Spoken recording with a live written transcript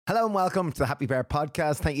Hello and welcome to the Happy Bear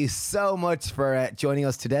Podcast. Thank you so much for joining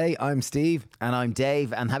us today. I'm Steve. And I'm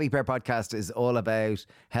Dave. And Happy Bear Podcast is all about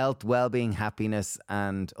health, well-being, happiness,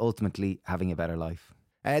 and ultimately having a better life.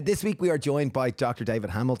 This week we are joined by Dr. David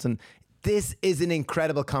Hamilton. This is an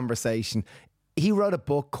incredible conversation. He wrote a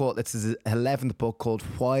book called, it's his 11th book called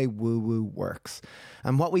Why Woo Woo Works.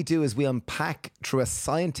 And what we do is we unpack through a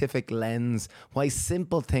scientific lens why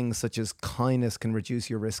simple things such as kindness can reduce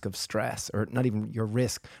your risk of stress, or not even your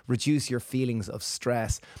risk, reduce your feelings of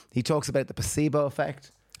stress. He talks about the placebo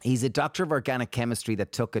effect. He's a doctor of organic chemistry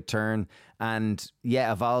that took a turn and,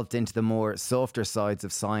 evolved into the more softer sides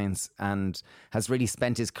of science and has really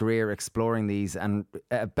spent his career exploring these, and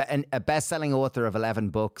a best-selling author of 11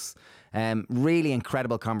 books. Really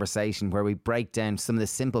incredible conversation where we break down some of the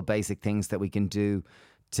simple basic things that we can do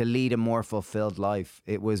to lead a more fulfilled life.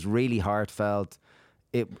 It was really heartfelt.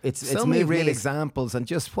 It's so many real examples, and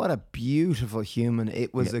just what a beautiful human.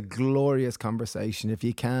 It was a glorious conversation. If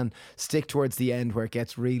you can stick towards the end where it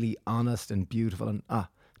gets really honest and beautiful, and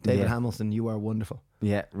David Hamilton, you are wonderful.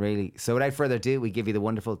 Yeah, really. So without further ado, we give you the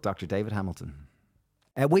wonderful Dr. David Hamilton.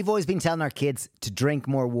 We've always been telling our kids to drink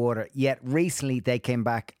more water, yet recently they came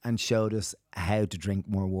back and showed us how to drink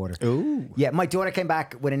more water. Ooh. Yeah, my daughter came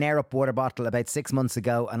back with an Air Up water bottle about 6 months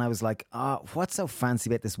ago, and I was like, what's so fancy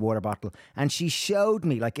about this water bottle? And she showed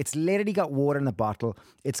me, it's literally got water in the bottle.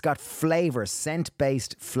 It's got flavour,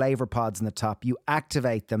 scent-based flavour pods in the top. You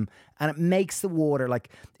activate them, and it makes the water,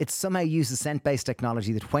 it somehow uses scent-based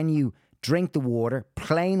technology that when you drink the water,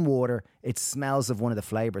 plain water, it smells of one of the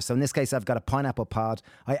flavours. So in this case, I've got a pineapple pod.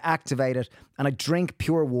 I activate it and I drink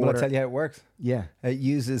pure water. Well, I'll tell you how it works. Yeah. It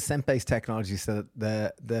uses scent-based technology so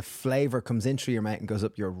that the flavour comes into your mouth and goes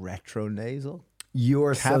up your retronasal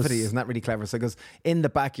cavity. Isn't that really clever? So it goes in the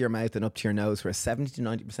back of your mouth and up to your nose, where 70 to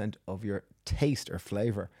 90% of your taste or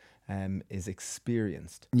flavour is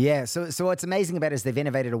experienced. Yeah, so what's amazing about it is they've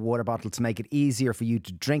innovated a water bottle to make it easier for you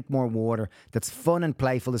to drink more water that's fun and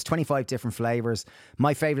playful. There's 25 different flavours.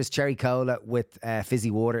 My favourite is cherry cola with fizzy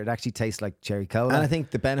water. It actually tastes like cherry cola. And I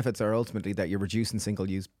think the benefits are ultimately that you're reducing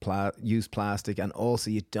single-use use plastic, and also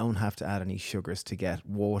you don't have to add any sugars to get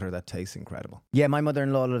water that tastes incredible. Yeah, my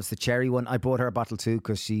mother-in-law loves the cherry one. I bought her a bottle too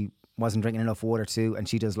because she wasn't drinking enough water too, and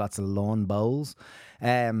she does lots of lawn bowls.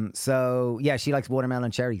 She likes watermelon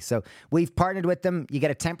and cherry. So we've partnered with them. You get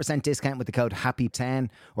a 10% discount with the code HAPPY10,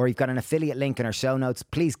 or you've got an affiliate link in our show notes.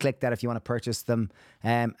 Please click that if you want to purchase them.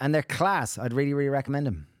 And they're class. I'd really, really recommend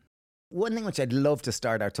them. One thing which I'd love to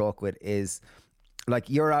start our talk with is,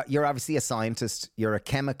 you're obviously a scientist. You're a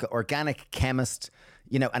organic chemist,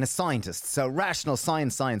 and a scientist. So rational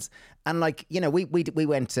science. And we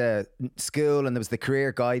went to school, and there was the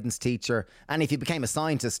career guidance teacher. And if you became a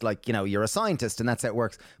scientist, you're a scientist, and that's how it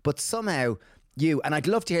works. But somehow and I'd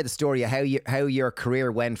love to hear the story of how your career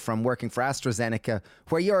went from working for AstraZeneca,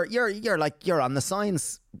 where you're on the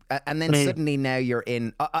science, and then suddenly now you're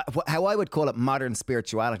in how I would call it modern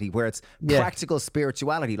spirituality, where it's practical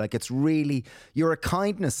spirituality. It's really, you're a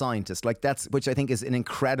kindness scientist. That's, which I think is an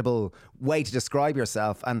incredible way to describe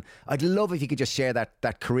yourself. And I'd love if you could just share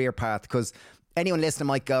that career path, because anyone listening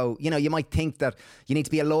might go, you might think that you need to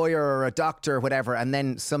be a lawyer or a doctor or whatever, and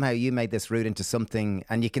then somehow you made this route into something,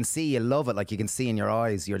 and you can see you love it. You can see in your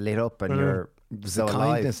eyes, you're lit up and you're so alive.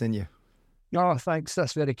 Kindness in you. Oh, thanks.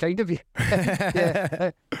 That's very kind of you.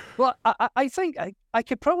 Well, I think I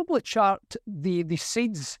could probably chart the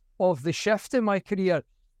seeds of the shift in my career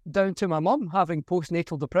down to my mum having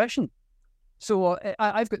postnatal depression. So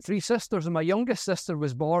I've got 3 sisters, and my youngest sister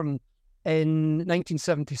was born in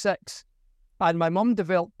 1976. And my mum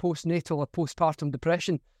developed postnatal or postpartum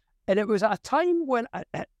depression. And it was at a time when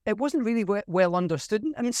it wasn't really well understood.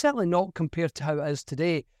 I mean, certainly not compared to how it is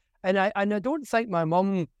today. And I don't think my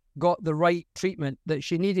mum got the right treatment that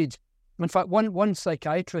she needed. In fact, one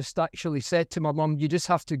psychiatrist actually said to my mum, you just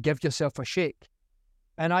have to give yourself a shake.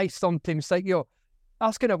 And I sometimes think,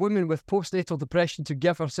 asking a woman with postnatal depression to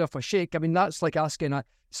give herself a shake, I mean, that's like asking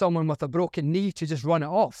someone with a broken knee to just run it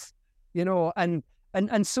off, and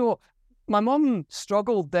so my mum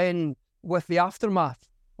struggled then with the aftermath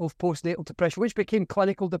of postnatal depression, which became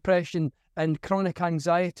clinical depression and chronic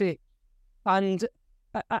anxiety. And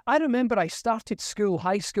I remember I started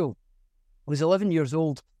high school. I was 11 years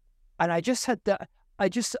old, and I just had that.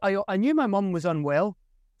 I knew my mum was unwell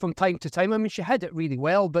from time to time. I mean, she had it really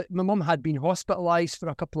well, but my mum had been hospitalised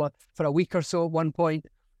for a week or so at one point.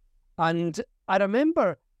 And I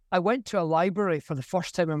remember I went to a library for the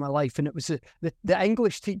first time in my life, and it was the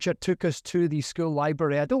English teacher took us to the school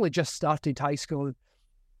library. I'd only just started high school,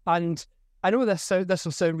 and I know this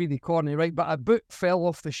will sound really corny, right? But a book fell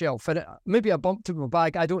off the shelf, and maybe I bumped into my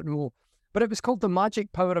bag, I don't know. but it was called The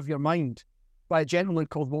Magic Power of Your Mind by a gentleman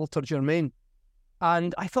called Walter Germain.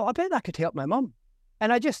 And I thought, I bet that could help my mum.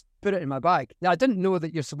 And I just put it in my bag. Now, I didn't know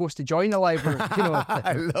that you're supposed to join the library.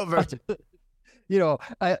 I love it.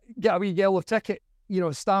 Get a wee yellow ticket,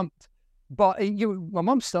 stamped. But my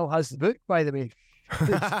mum still has the book, by the way.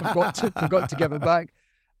 forgot to give it back.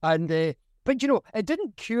 And but it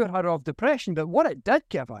didn't cure her of depression. But what it did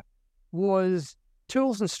give her was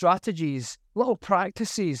tools and strategies, little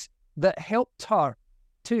practices that helped her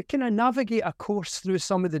to kind of navigate a course through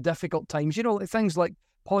some of the difficult times. Things like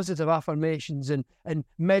positive affirmations and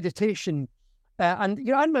meditation. I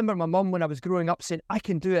remember my mum when I was growing up saying, I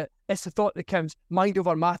can do it. It's the thought that counts, mind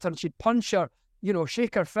over matter. And she'd punch her,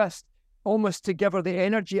 shake her fist, almost to give her the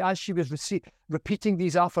energy as she was repeating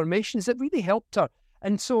these affirmations. It really helped her.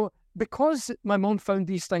 And so because my mum found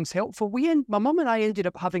these things helpful, my mum and I ended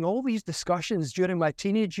up having all these discussions during my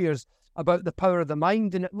teenage years about the power of the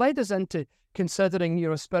mind. And it led us into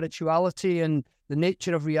considering, spirituality and the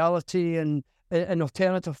nature of reality and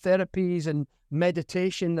alternative therapies and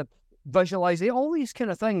meditation, the visualization, all these kind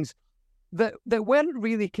of things that weren't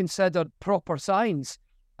really considered proper science.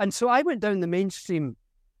 And so I went down the mainstream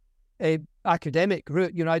academic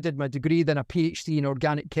route. I did my degree, then a PhD in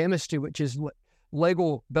organic chemistry, which is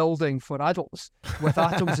Lego building for adults with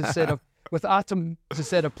atoms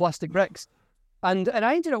instead of plastic bricks. And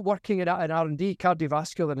I ended up working in R&D,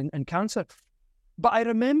 cardiovascular and cancer. But I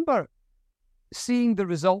remember seeing the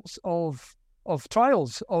results of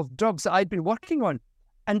trials of drugs that I'd been working on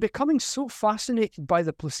and becoming so fascinated by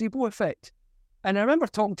the placebo effect. And I remember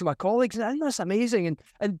talking to my colleagues, and I think that's amazing.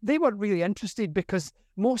 And they weren't really interested because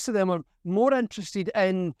most of them are more interested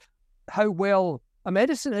in how well a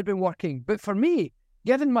medicine had been working. But for me,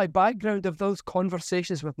 given my background of those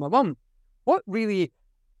conversations with my mum, what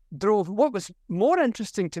was more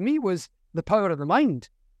interesting to me was the power of the mind,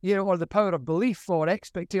 or the power of belief or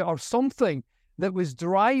expectation or something that was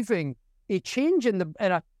driving a change in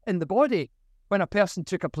the body when a person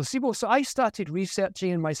took a placebo. So I started researching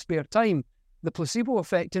in my spare time the placebo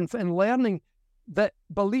effect and learning that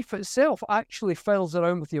belief itself actually fiddles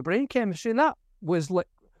around with your brain chemistry. And that was like,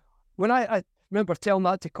 when I remember telling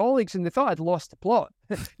that to colleagues and they thought I'd lost the plot.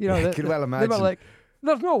 I could well imagine. They were like,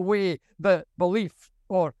 there's no way that belief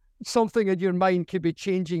or something in your mind could be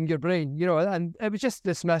changing your brain, and it was just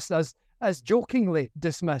dismissed as jokingly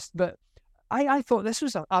dismissed. But I thought this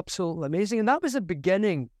was absolutely amazing. And that was the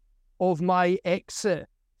beginning of my exit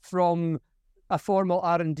from a formal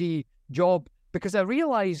R&D job, because I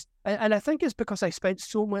realised, and I think it's because I spent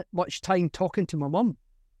so much time talking to my mum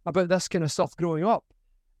about this kind of stuff growing up,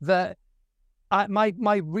 that my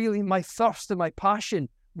thirst and my passion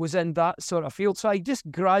was in that sort of field. So I just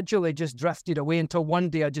gradually just drifted away until one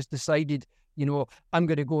day I just decided, I'm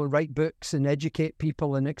going to go and write books and educate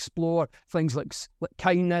people and explore things like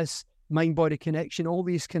kindness, mind-body connection, all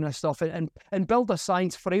these kind of stuff, and build a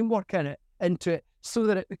science framework into it so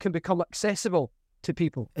that it can become accessible to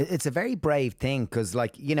people. It's a very brave thing because,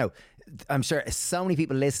 I'm sure so many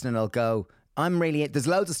people listening will go, there's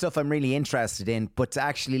loads of stuff I'm really interested in, but to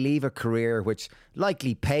actually leave a career which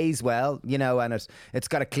likely pays well, and it's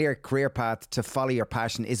got a clear career path to follow your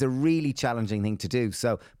passion is a really challenging thing to do.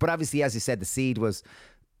 So, but obviously, as you said, the seed was,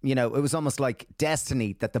 it was almost like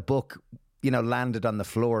destiny that the book, landed on the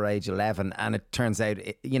floor age 11, and it turns out,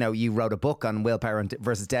 you wrote a book on willpower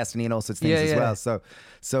versus destiny and all sorts of things as well.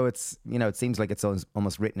 So it's, it seems like it's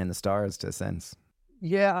almost written in the stars to a sense.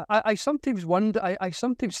 Yeah, I sometimes wonder, I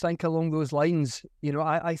sometimes think along those lines,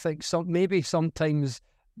 I think maybe sometimes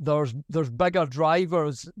there's bigger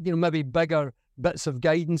drivers, maybe bigger bits of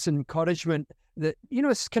guidance and encouragement that,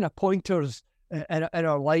 it's kind of pointers in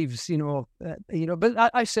our lives,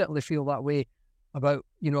 but I certainly feel that way about,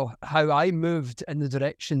 how I moved in the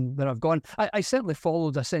direction that I've gone. I certainly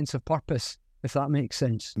followed a sense of purpose, if that makes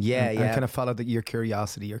sense. And kind of followed your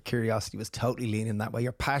curiosity. Your curiosity was totally leaning that way.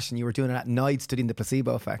 Your passion, you were doing it at night studying the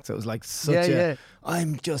placebo effect. So it was like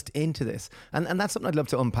I'm just into this. And that's something I'd love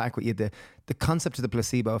to unpack with you. The concept of the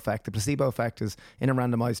placebo effect. The placebo effect is in a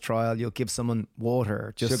randomized trial, you'll give someone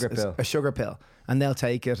water, just a sugar pill, and they'll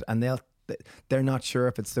take it and they're not sure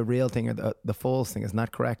if it's the real thing or the false thing. Isn't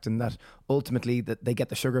that correct? And that ultimately that they get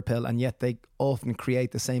the sugar pill and yet they often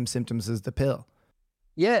create the same symptoms as the pill.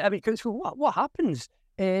 Yeah, I mean, because what happens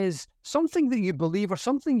is something that you believe or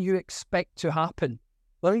something you expect to happen.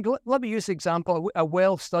 Let me use an example, a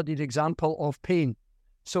well-studied example of pain.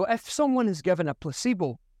 So if someone is given a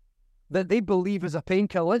placebo that they believe is a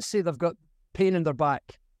painkiller, let's say they've got pain in their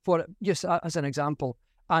back, just as an example,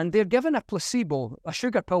 and they're given a placebo, a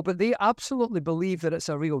sugar pill, but they absolutely believe that it's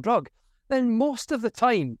a real drug, then most of the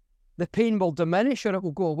time the pain will diminish or it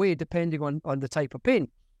will go away depending on the type of pain.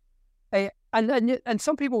 And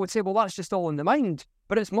some people would say, well, that's just all in the mind.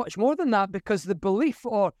 But it's much more than that, because the belief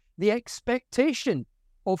or the expectation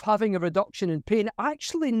of having a reduction in pain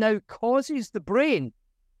actually now causes the brain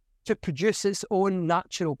to produce its own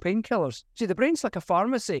natural painkillers. See, the brain's like a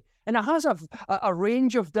pharmacy, and it has a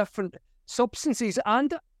range of different substances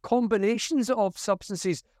and combinations of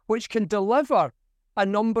substances which can deliver a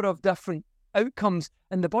number of different outcomes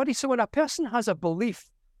in the body. So when a person has a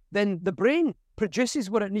belief, then the brain produces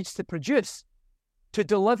what it needs to produce to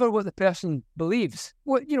deliver what the person believes,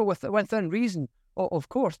 within reason, of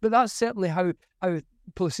course. But that's certainly how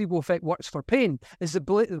placebo effect works for pain, is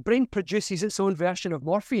the brain produces its own version of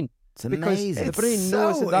morphine. It's amazing. Because the brain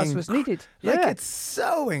knows that's what's needed. It's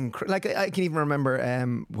so incredible. Like, I can even remember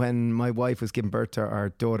when my wife was giving birth to our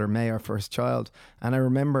daughter May, our first child, and I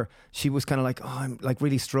remember she was kind of like, oh, I'm like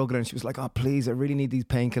really struggling. She was like, oh, please, I really need these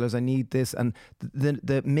painkillers. I need this. And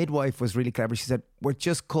the midwife was really clever. She said, we're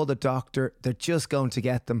just called a doctor. They're just going to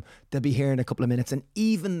get them. They'll be here in a couple of minutes. And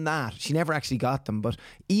even that, she never actually got them, but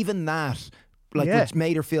even that, which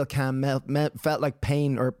made her feel calm, felt like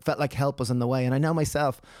pain or felt like help was on the way. And I know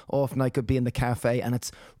myself, often I could be in the cafe and it's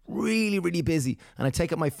really, really busy. And I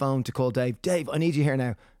take up my phone to call Dave. Dave, I need you here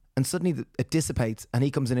now. And suddenly it dissipates and he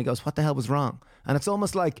comes in and goes, what the hell was wrong? And it's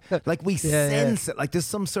almost like we sense it. Like there's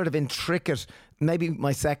some sort of intricate, maybe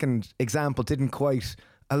my second example didn't quite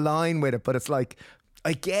align with it, but it's like,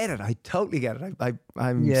 I get it. I totally get it.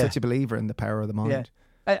 I'm such a believer in the power of the mind. Yeah.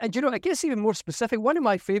 And I guess even more specific, one of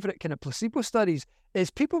my favourite kind of placebo studies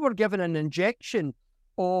is people were given an injection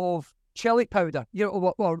of chili powder,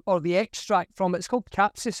 or the extract from it. It's called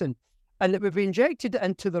capsaicin, and it would be injected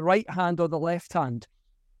into the right hand or the left hand.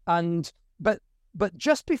 But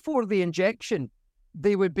just before the injection,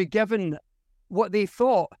 they would be given what they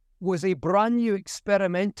thought was a brand new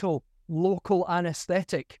experimental local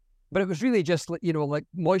anaesthetic, but it was really just like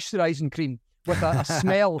moisturising cream with a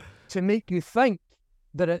smell to make you think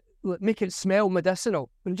that make it smell medicinal,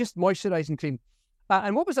 and just moisturising cream.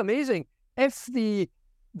 And what was amazing, if the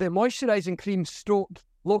moisturising cream stroke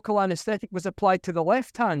local anaesthetic was applied to the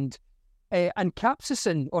left hand, and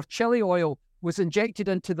capsaicin or chili oil was injected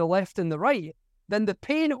into the left and the right, then the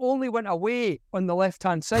pain only went away on the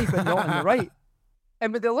left-hand side, but not on the right.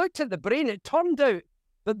 And when they looked at the brain, it turned out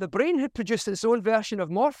that the brain had produced its own version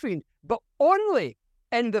of morphine, but only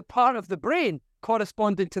in the part of the brain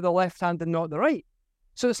corresponding to the left hand and not the right.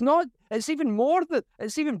 So it's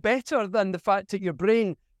even better than the fact that your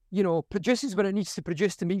brain, produces what it needs to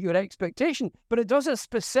produce to meet your expectation, but it does it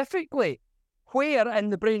specifically where in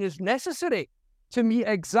the brain is necessary to meet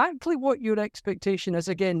exactly what your expectation is,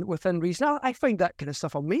 again, within reason. I find that kind of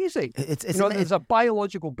stuff amazing. There's a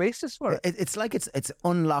biological basis for it. It's like it's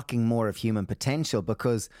unlocking more of human potential,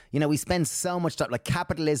 because, we spend so much time, like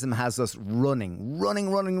capitalism has us running.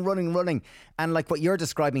 And like what you're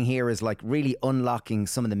describing here is like really unlocking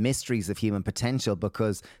some of the mysteries of human potential,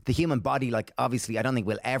 because the human body, like obviously, I don't think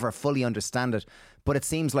we'll ever fully understand it, but it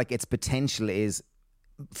seems like its potential is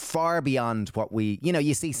far beyond what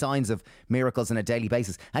you see signs of miracles on a daily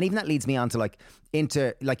basis. And even that leads me on to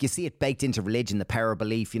you see it baked into religion, the power of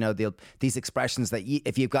belief, these expressions that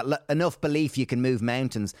if you've got enough belief, you can move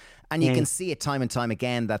mountains. And you can see it time and time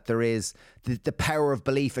again that there is the power of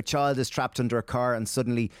belief. A child is trapped under a car and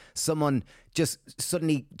suddenly someone just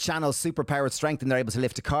channels superpowered strength and they're able to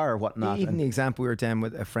lift a car or whatnot. Even the example, we were down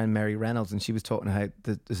with a friend, Mary Reynolds, and she was talking how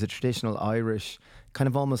there's a traditional Irish kind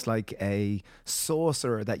of almost like a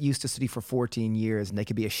sorcerer that used to study for 14 years and they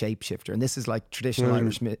could be a shapeshifter. And this is like traditional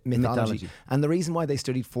Irish mythology. And the reason why they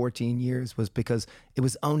studied 14 years was because it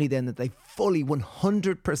was only then that they fully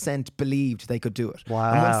 100% believed they could do it.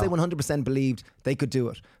 Wow. And once they 100% believed, they could do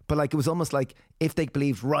it. But it was almost like if they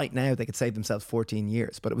believed right now, they could save themselves 14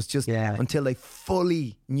 years. But it was just until they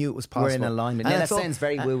fully knew it was possible. We're in alignment. That sounds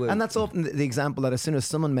very woo-woo. And that's often the example that as soon as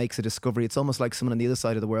someone makes a discovery, it's almost like someone on the other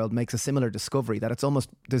side of the world makes a similar discovery, that it's almost,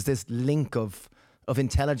 there's this link of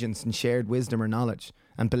intelligence and shared wisdom or knowledge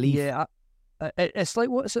and belief. Yeah, it's like,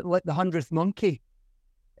 what is it, like the 100th monkey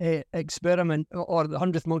experiment or the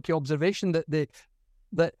 100th monkey observation,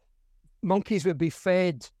 that monkeys would be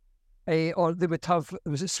fed or they would have,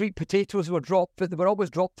 sweet potatoes were dropped, but they were always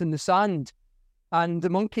dropped in the sand, and the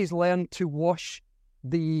monkeys learned to wash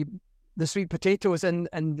the sweet potatoes in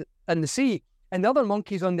the sea, and the other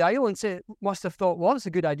monkeys on the island must have thought, well, that's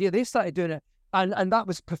a good idea. They started doing it, and that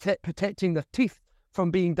was protecting their teeth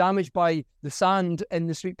from being damaged by the sand in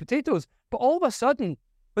the sweet potatoes. But all of a sudden,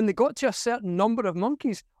 when they got to a certain number of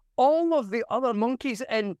monkeys, all of the other monkeys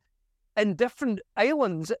in different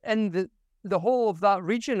islands in the whole of that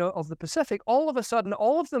region of the Pacific, all of a sudden,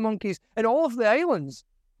 all of the monkeys and all of the islands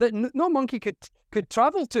that no monkey could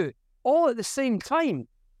travel to, all at the same time,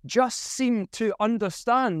 just seem to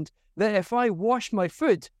understand that if I wash my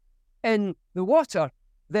food in the water,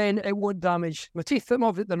 then it won't damage my teeth. Some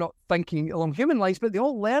of it, they're not thinking along human lines, but they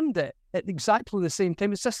all learned it at exactly the same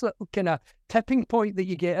time. It's this little kind of tipping point that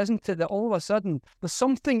you get, isn't it? That all of a sudden there's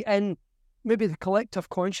something in maybe the collective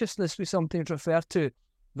consciousness we sometimes refer to,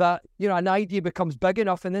 that, you know, an idea becomes big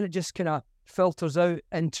enough and then it just kind of filters out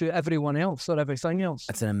into everyone else or everything else.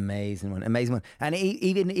 That's an amazing one. And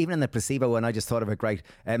even in the placebo one, I just thought of it great.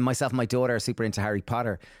 Myself and my daughter are super into Harry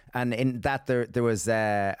Potter, and in that there was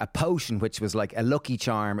a potion which was like a lucky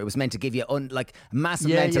charm. It was meant to give you like a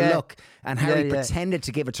massive amount of luck, and Harry pretended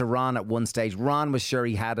to give it to Ron at one stage. Ron was sure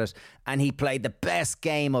he had it, and he played the best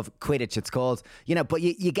game of Quidditch, it's called. You know, but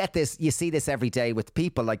you get this, you see this every day with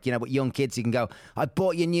people, like, you know, with young kids. You can go, I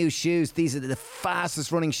bought you new shoes, these are the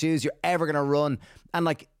fastest running shoes you're ever going to run. And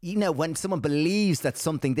like, you know, when someone believes that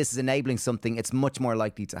this is enabling something, it's much more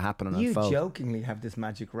likely to happen and unfold. You jokingly have this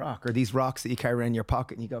magic rock, or these rocks that you carry around in your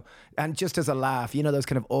pocket, and you go, and just as a laugh, you know, those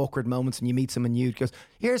kind of awkward moments when you meet someone new, goes,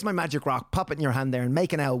 here's my magic rock, pop it in your hand there and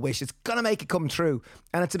make an owl wish, it's gonna make it come true.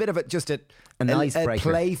 And it's a bit of a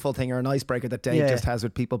playful thing, or an icebreaker that Dave just has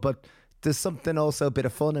with people, but there's something also a bit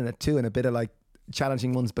of fun in it too, and a bit of like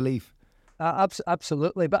challenging one's belief.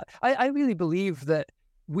 Absolutely. But I really believe that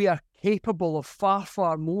we are capable of far,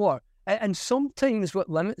 far more. And sometimes what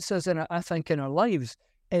limits us, I think, in our lives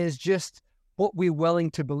is just what we're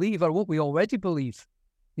willing to believe, or what we already believe,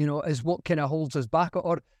 you know, is what kind of holds us back,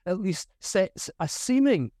 or at least sets a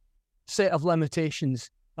seeming set of limitations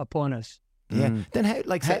upon us. Yeah. Then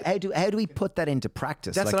how do we put that into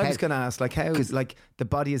practice? That's what I was going to ask. Like, how is, like, the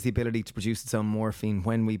body has the ability to produce its own morphine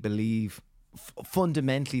when we believe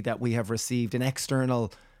fundamentally that we have received an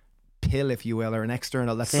external pill, if you will, or an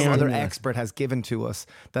external that some other expert has given to us,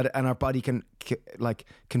 that, and our body can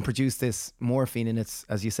produce this morphine in its,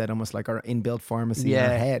 as you said, almost like our inbuilt pharmacy in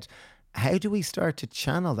our head. How do we start to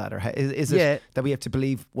channel that, or is it that we have to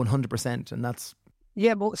believe 100%? And that's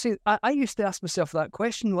well, see, I used to ask myself that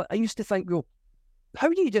question. I used to think, well, how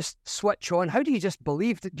do you just switch on? How do you just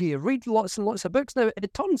believe? Do you read lots and lots of books? Now,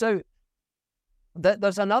 it turns out that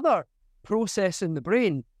there's another process in the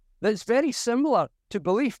brain that's very similar to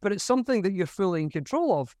belief, but it's something that you're fully in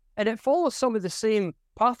control of. And it follows some of the same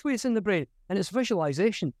pathways in the brain, and it's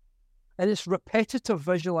visualization. And it's repetitive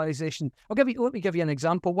visualization. Let me give you an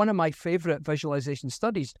example. One of my favourite visualization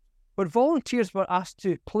studies, where volunteers were asked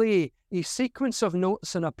to play a sequence of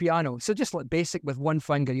notes on a piano. So just like basic with one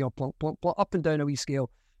finger, you know, plunk, plunk, plunk, up and down a wee scale,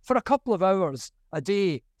 for a couple of hours a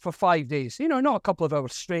day for 5 days. You know, not a couple of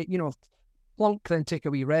hours straight, you know, plunk, then take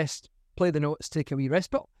a wee rest, play the notes, take a wee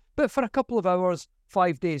rest, but for a couple of hours,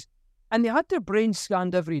 5 days. And they had their brain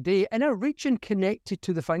scanned every day in a region connected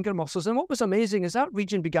to the finger muscles. And what was amazing is that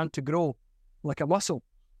region began to grow like a muscle.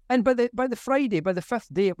 And by the Friday, by the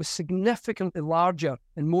 5th day, it was significantly larger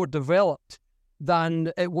and more developed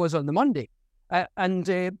than it was on the Monday. But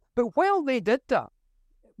while they did that,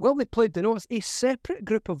 while they played the notes, a separate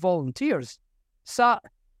group of volunteers sat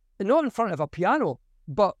not in front of a piano,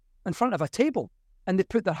 but in front of a table, and they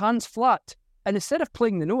put their hands flat. And instead of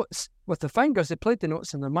playing the notes with their fingers, they played the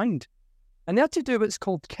notes in their mind. And they had to do what's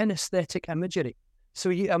called kinesthetic imagery. So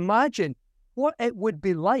you imagine what it would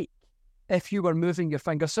be like if you were moving your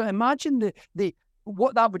fingers. So imagine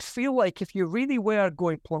what that would feel like if you really were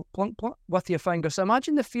going plunk, plunk, plunk with your fingers. So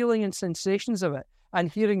imagine the feeling and sensations of it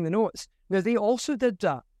and hearing the notes. Now, they also did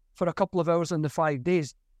that for a couple of hours in the 5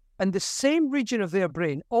 days. And the same region of their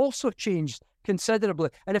brain also changed considerably.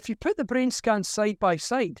 And if you put the brain scans side by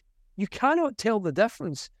side, you cannot tell the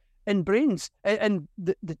difference in brains, in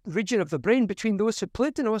the region of the brain between those who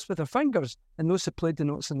played the notes with their fingers and those who played the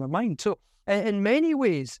notes in their mind. So in many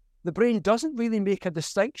ways, the brain doesn't really make a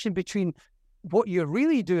distinction between what you're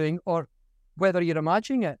really doing or whether you're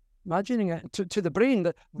imagining it. To the brain,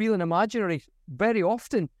 that real and imaginary very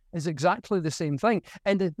often is exactly the same thing.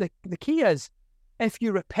 And the key is, if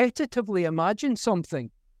you repetitively imagine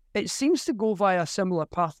something, it seems to go via a similar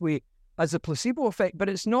pathway as a placebo effect, but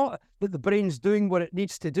it's not that the brain's doing what it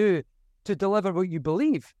needs to do to deliver what you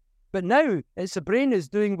believe. But now it's the brain is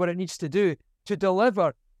doing what it needs to do to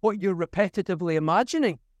deliver what you're repetitively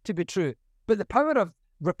imagining to be true. But the power of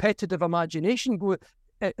repetitive imagination,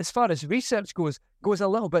 as far as research goes a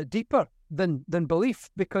little bit deeper than belief,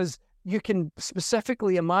 because you can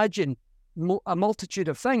specifically imagine a multitude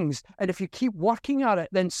of things. And if you keep working at it,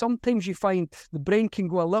 then sometimes you find the brain can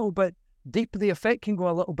go a little bit deeper, the effect can go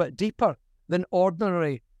a little bit deeper than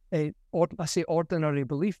ordinary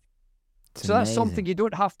belief. So that's something you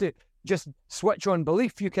don't have to just switch on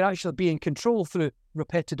belief. You can actually be in control through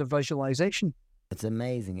repetitive visualization. It's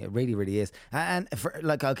amazing. It really, really is. And for,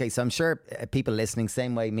 like, okay, so I'm sure people listening,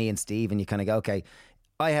 same way me and Steve, and you kind of go, okay,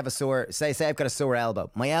 I have a sore, say I've got a sore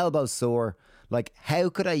elbow. My elbow's sore. Like, how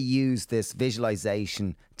could I use this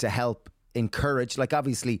visualization to help encourage? Like,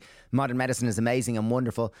 obviously, modern medicine is amazing and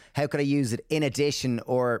wonderful. How could I use it in addition,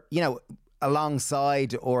 or, you know,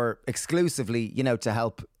 alongside or exclusively, you know, to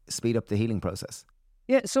help speed up the healing process?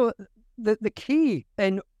 Yeah, so the key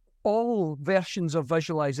in all versions of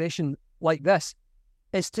visualization like this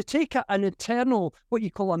is to take an internal, what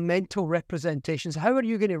you call a mental representation. So how are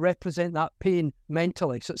you going to represent that pain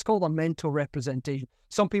mentally? So it's called a mental representation.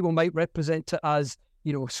 Some people might represent it as,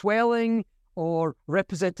 you know, swelling, or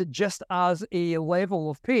represent it just as a level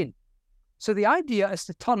of pain. So the idea is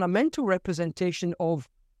to turn a mental representation of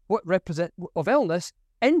of illness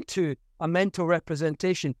into a mental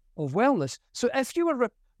representation of wellness. So if you were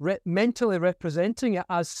mentally representing it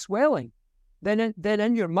as swelling, then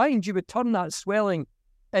in your mind you would turn that swelling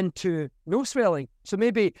into no swelling. So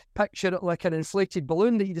maybe picture it like an inflated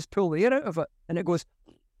balloon that you just pull the air out of it and it goes,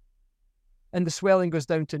 and the swelling goes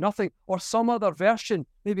down to nothing. Or some other version,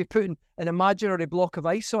 maybe putting an imaginary block of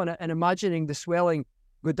ice on it and imagining the swelling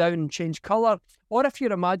go down and change colour. Or if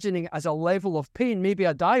you're imagining it as a level of pain, maybe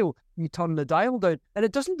a dial, you turn the dial down. And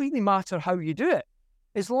it doesn't really matter how you do it,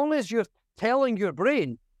 as long as you're telling your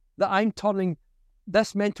brain that I'm turning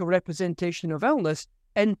this mental representation of illness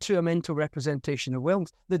into a mental representation of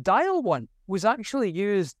wellness. The dial one was actually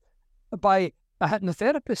used by a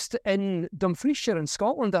hypnotherapist in Dumfriesshire in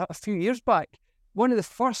Scotland a few years back. One of the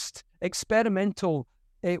first experimental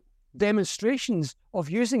demonstrations of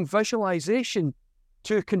using visualization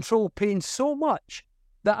to control pain so much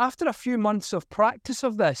that after a few months of practice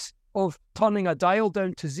of this, of turning a dial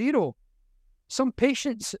down to 0, some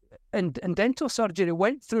patients in dental surgery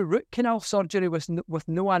went through root canal surgery with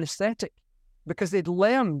no anaesthetic, because they'd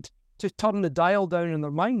learned to turn the dial down in their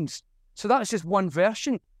minds. So that's just one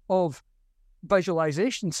version of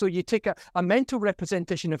visualization. So you take a mental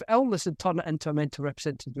representation of illness and turn it into a mental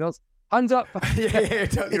representation of illness. Hands up. Yeah,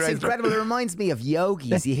 totally It's right. incredible. It reminds me of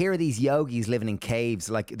yogis. You hear these yogis living in caves.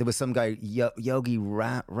 Like there was some guy, Yogi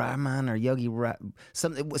Raman or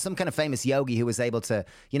some kind of famous yogi who was able to,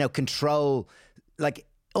 you know, control, like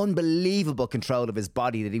unbelievable control of his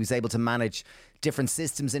body, that he was able to manage different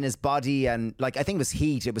systems in his body. And like, I think it was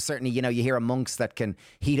heat. It was certainly, you know, you hear of monks that can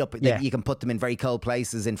heat up, you can put them in very cold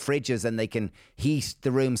places in fridges and they can heat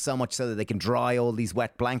the room so much so that they can dry all these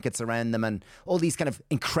wet blankets around them, and all these kind of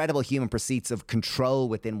incredible human pursuits of control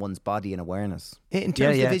within one's body and awareness. In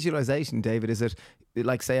terms of visualization, David, is it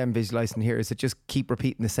like, say I'm visualizing here, is it just keep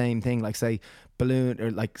repeating the same thing? Like say balloon, or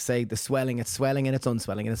like say the swelling, it's swelling and it's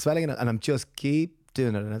unswelling and it's swelling and I'm just keep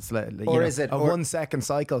doing it, and it's like, or is it a 1 second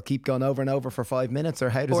cycle, keep going over and over for 5 minutes, or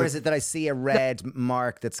how does or is it that I see a red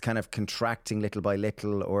mark that's kind of contracting little by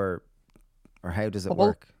little, or how does it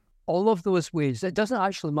work? All of those ways. It doesn't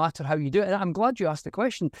actually matter how you do it. And I'm glad you asked the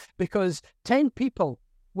question, because 10 people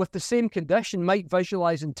with the same condition might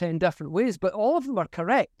visualize in 10 different ways, but all of them are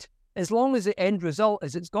correct as long as the end result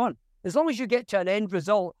is it's gone. As long as you get to an end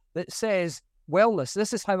result that says wellness,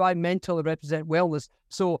 this is how I mentally represent wellness.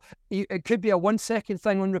 So it could be a 1 second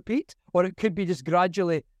thing on repeat, or it could be just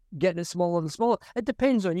gradually getting it smaller and smaller. It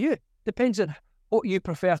depends on you. Depends on what you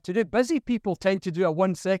prefer to do. Busy people tend to do a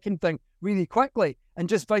 1 second thing really quickly and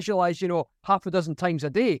just visualize, you know, half a dozen times a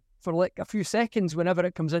day for like a few seconds whenever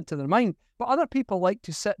it comes into their mind. But other people like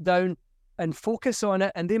to sit down and focus on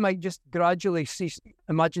it, and they might just gradually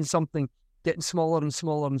imagine something getting smaller and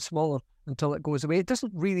smaller and smaller until it goes away. It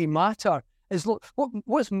doesn't really matter.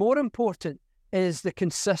 What's more important is the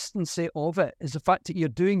consistency of it, is the fact that you're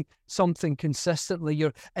doing something consistently.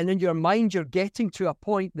 And in your mind, you're getting to a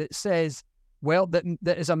point that says, well,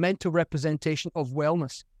 that is a mental representation of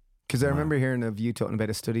wellness. Because I remember hearing of you talking about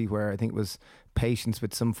a study where I think it was patients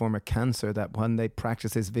with some form of cancer, that when they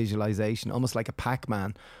practice this visualization, almost like a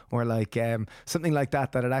Pac-Man or like something like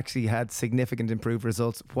that, that it actually had significant improved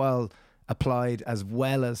results while applied as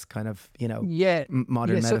well as kind of, you know,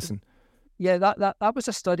 modern medicine. That was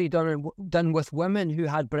a study done with women who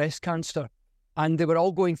had breast cancer, and they were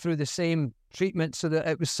all going through the same treatment. So that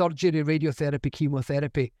it was surgery, radiotherapy,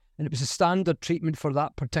 chemotherapy, and it was a standard treatment for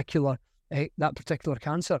that particular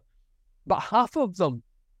cancer. But half of them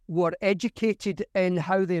were educated in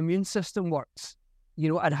how the immune system works, you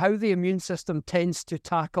know, and how the immune system tends to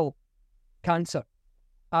tackle cancer.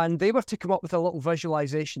 And they were to come up with a little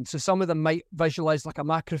visualization. So some of them might visualize like a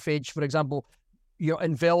macrophage, for example, you're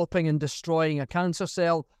enveloping and destroying a cancer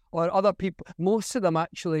cell, or other people, most of them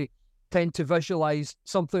actually tend to visualize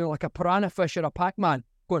something like a piranha fish or a Pac-Man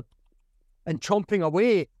going and chomping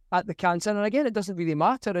away at the cancer. And again, it doesn't really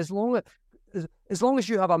matter as long as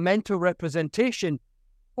you have a mental representation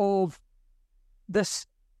of this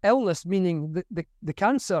illness, meaning the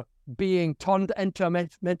cancer being turned into a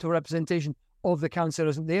mental representation of the cancer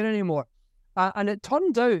isn't there anymore. And it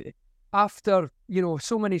turned out after,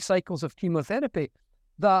 so many cycles of chemotherapy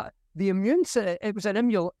that it was an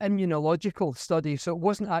immunological study. So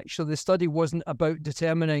the study wasn't about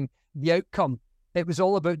determining the outcome. It was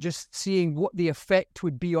all about just seeing what the effect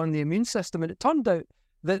would be on the immune system. And it turned out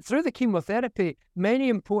that through the chemotherapy, many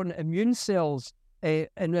important immune cells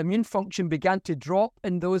and immune function began to drop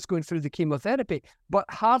in those going through the chemotherapy, but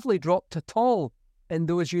hardly dropped at all in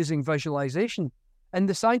those using visualization. And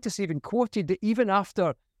the scientists even quoted that even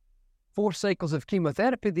after 4 cycles of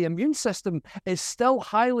chemotherapy, the immune system is still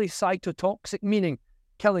highly cytotoxic, meaning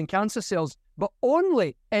killing cancer cells, but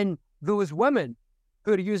only in those women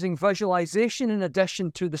who are using visualization in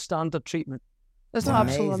addition to the standard treatment. Isn't that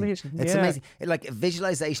absolutely amazing? It's amazing. Like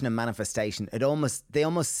visualization and manifestation, they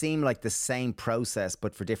almost seem like the same process,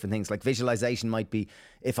 but for different things. Like visualization might be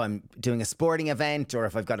if I'm doing a sporting event, or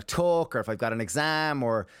if I've got a talk, or if I've got an exam,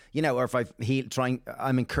 or or if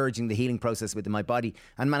I'm encouraging the healing process within my body.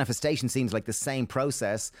 And manifestation seems like the same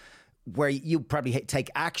process, where you probably take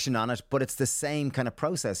action on it, but it's the same kind of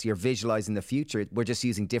process. You're visualizing the future. We're just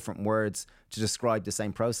using different words to describe the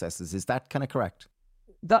same processes. Is that kind of correct?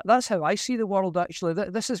 That's how I see the world, actually.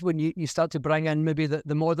 This is when you start to bring in maybe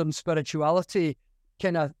the modern spirituality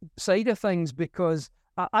kind of side of things, because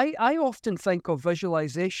I often think of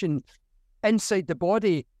visualization inside the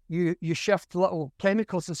body. You shift little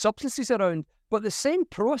chemicals and substances around, but the same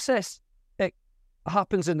process it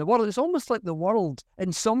happens in the world. It's almost like the world,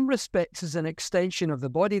 in some respects, is an extension of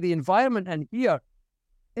the body. The environment in here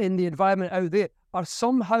and the environment out there are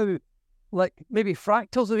somehow like maybe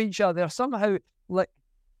fractals of each other, somehow like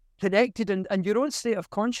connected, and your own state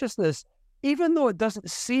of consciousness, even though it doesn't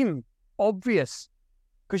seem obvious,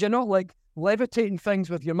 because you're not like levitating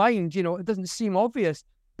things with your mind, it doesn't seem obvious,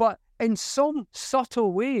 but in some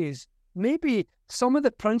subtle ways, maybe some of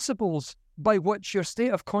the principles by which your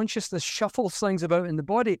state of consciousness shuffles things about in the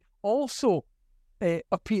body also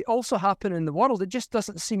happen in the world. It just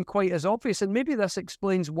doesn't seem quite as obvious. And maybe this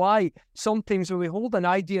explains why sometimes when we hold an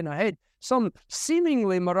idea in our head, some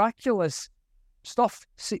seemingly miraculous stuff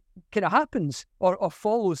kind of happens or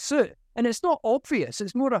follows suit, and it's not obvious.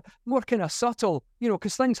 It's more kind of subtle,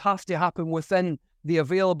 because things have to happen within the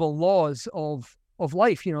available laws of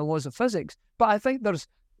life, laws of physics. But I think there's,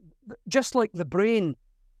 just like the brain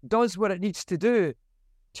does what it needs to do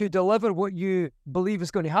to deliver what you believe is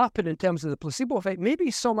going to happen in terms of the placebo effect, maybe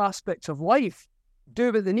some aspects of life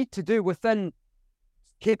do what they need to do within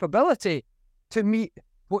capability to meet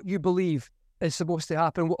what you believe is supposed to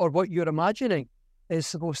happen, or what you're imagining is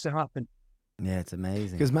supposed to happen. Yeah, it's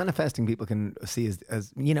amazing. Because manifesting, people can see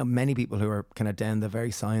as many people who are kind of down the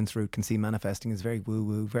very science route can see manifesting as very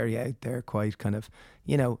woo-woo, very out there, quite kind of,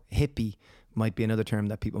 hippie might be another term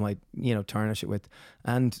that people might, tarnish it with.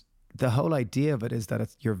 And the whole idea of it is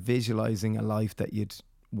that you're visualizing a life that you'd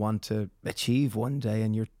want to achieve one day,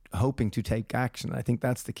 and you're hoping to take action. I think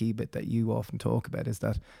that's the key bit that you often talk about, is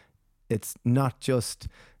that it's not just,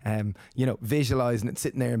 visualizing it,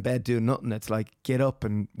 sitting there in bed doing nothing. It's like, get up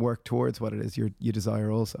and work towards what it is you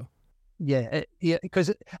desire also. Yeah,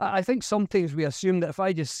 because I think sometimes we assume that if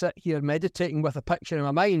I just sit here meditating with a picture in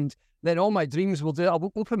my mind, then all my dreams will do.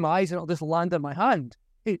 I'll open my eyes and it'll just land in my hand,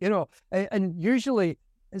 and usually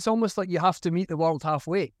it's almost like you have to meet the world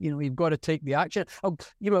halfway. You've got to take the action.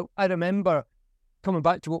 I remember coming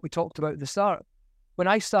back to what we talked about at the start, when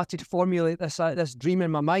I started to formulate this dream in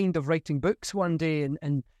my mind of writing books one day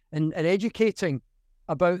and educating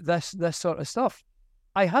about this sort of stuff,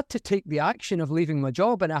 I had to take the action of leaving my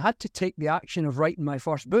job, and I had to take the action of writing my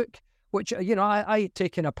first book, which, I had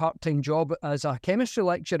taken a part-time job as a chemistry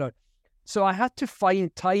lecturer. So I had to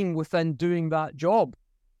find time within doing that job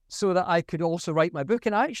so that I could also write my book.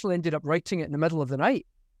 And I actually ended up writing it in the middle of the night.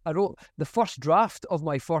 I wrote the first draft of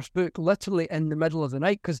my first book literally in the middle of the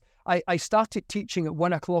night, because I started teaching at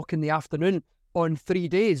 1 o'clock in the afternoon on 3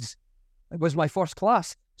 days. It was my first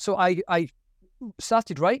class. So I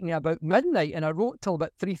started writing at about midnight, and I wrote till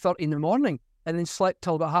about 3:30 in the morning, and then slept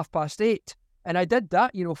till about 8:30. And I did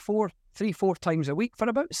that, 4 times a week for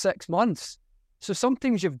about 6 months. So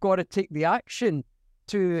sometimes you've got to take the action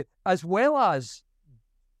to, as well as,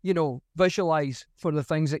 visualize for the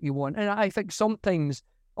things that you want. And I think sometimes,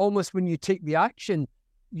 almost when you take the action,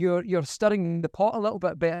 you're stirring the pot a little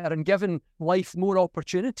bit better and giving life more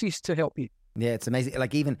opportunities to help you. Yeah, it's amazing.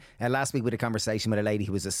 Like even last week we had a conversation with a lady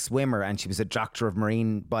who was a swimmer and she was a doctor of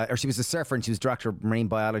marine or she was a surfer and she was director of marine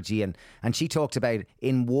biology, and she talked about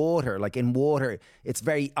in water, it's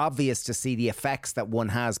very obvious to see the effects that one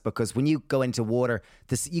has, because when you go into water,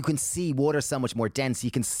 you can see water so much more dense.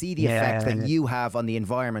 You can see the effect that you have on the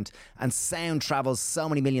environment, and sound travels so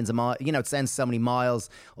many millions of miles, it sends so many miles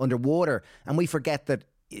underwater, and we forget that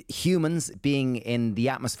humans being in the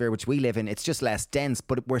atmosphere which we live in, it's just less dense,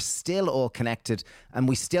 but we're still all connected and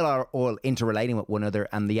we still are all interrelating with one another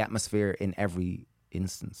and the atmosphere in every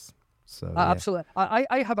instance. So absolutely.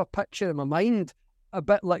 I have a picture in my mind a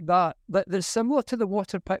bit like that's similar to the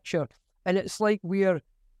water picture, and it's like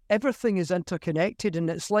everything is interconnected, and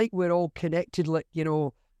it's like we're all connected like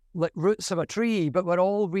roots of a tree, but we're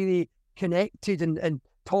all really connected and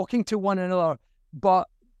talking to one another, but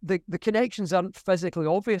the connections aren't physically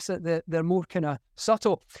obvious, that they're more kind of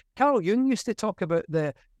subtle. Carl Jung used to talk about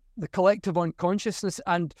the collective unconsciousness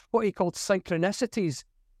and what he called synchronicities,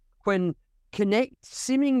 when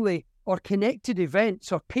seemingly or connected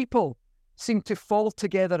events or people seem to fall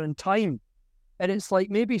together in time. And it's like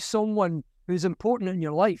maybe someone who's important in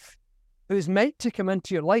your life, who's meant to come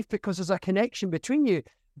into your life because there's a connection between you,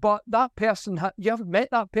 but that person, you haven't met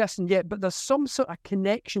that person yet, but there's some sort of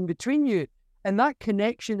connection between you. And that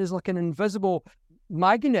connection is like an invisible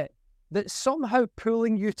magnet that's somehow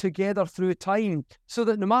pulling you together through time, so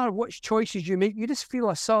that no matter which choices you make, you just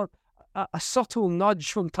feel a subtle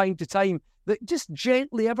nudge from time to time that just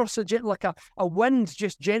gently, ever so gently, like a wind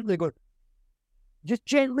just gently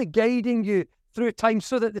guiding you through time,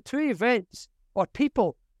 so that the two events or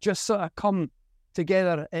people just sort of come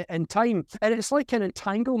together in time. And it's like an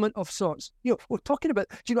entanglement of sorts. We're talking about,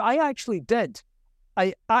 I actually did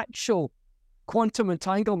an actual quantum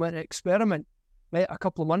entanglement experiment a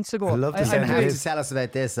couple of months ago. I love to tell us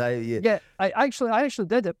about this. I actually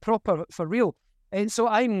did it proper for real. And so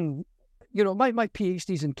I'm, my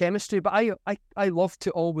PhD's in chemistry, but I love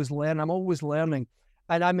to always learn. I'm always learning.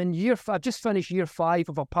 And I'm in I've just finished year 5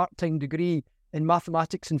 of a part-time degree in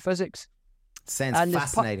mathematics and physics. Sounds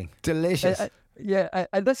fascinating. Delicious.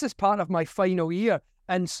 And this is part of my final year.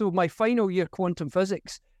 And so my final year quantum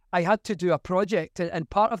physics, I had to do a project, and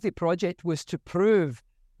part of the project was to prove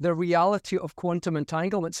the reality of quantum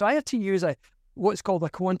entanglement. So I had to use what's called a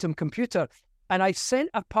quantum computer, and I sent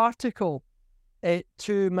a particle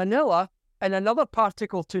to Manila and another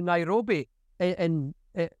particle to Nairobi in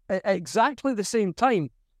exactly the same time.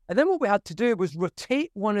 And then what we had to do was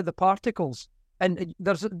rotate one of the particles, and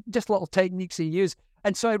there's just little techniques you use.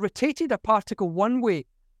 And so I rotated a particle one way,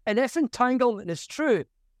 and if entanglement is true,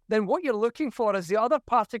 then what you're looking for is the other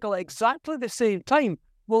particle at exactly the same time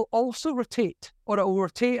will also rotate, or it will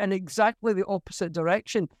rotate in exactly the opposite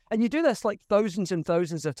direction. And you do this like thousands and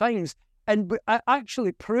thousands of times. And I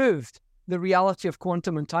actually proved the reality of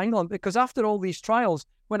quantum entanglement, because after all these trials,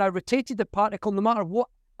 when I rotated the particle, no matter what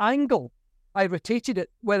angle I rotated it,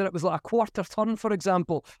 whether it was like a quarter turn, for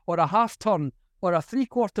example, or a half turn, or a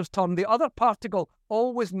 3/4 turn, the other particle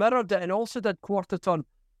always mirrored it and also did quarter turn,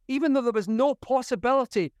 even though there was no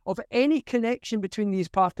possibility of any connection between these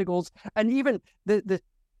particles, and even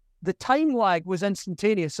the time lag was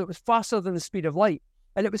instantaneous, so it was faster than the speed of light.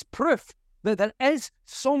 And it was proof that there is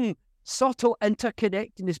some subtle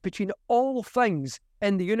interconnectedness between all things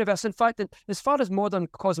in the universe. In fact, as far as modern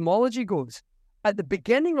cosmology goes, at the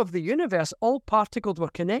beginning of the universe, all particles were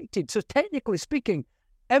connected. So technically speaking,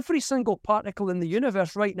 every single particle in the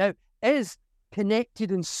universe right now is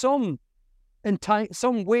connected in some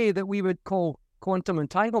way that we would call quantum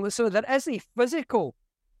entanglement. So there is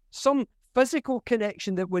some physical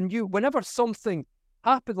connection that whenever something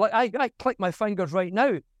happens, like I click my fingers right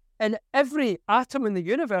now, and every atom in the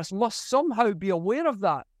universe must somehow be aware of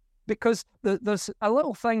that, because there's a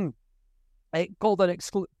little thing called an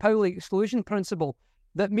Pauli exclusion principle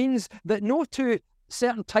that means that no two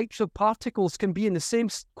certain types of particles can be in the same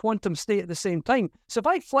quantum state at the same time. So if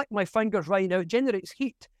I flick my fingers right now, it generates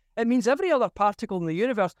heat. It means every other particle in the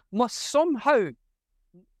universe must somehow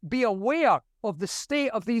be aware of the state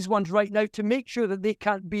of these ones right now to make sure that they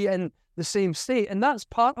can't be in the same state. And that's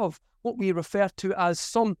part of what we refer to as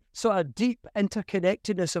some sort of deep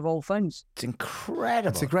interconnectedness of all things. It's incredible.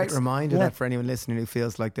 It's a great reminder that for anyone listening who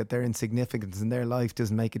feels like that their insignificance in their life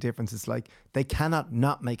doesn't make a difference, it's like they cannot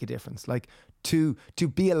not make a difference. Like to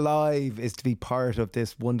be alive is to be part of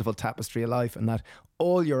this wonderful tapestry of life, and that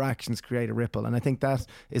all your actions create a ripple. And I think that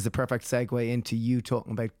is the perfect segue into you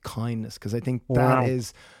talking about kindness, because I think that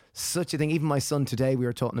is such a thing. Even my son today, we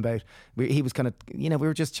were talking about, he was kind of, we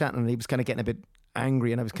were just chatting and he was kind of getting a bit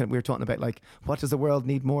angry, and we were talking about like, what does the world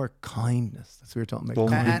need more? Kindness. That's what we were talking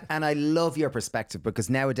about. And I love your perspective, because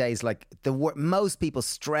nowadays, like most people's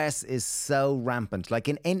stress is so rampant. Like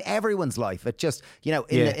in everyone's life, it just, you know,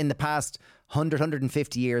 in the past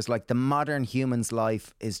 150 years, like the modern human's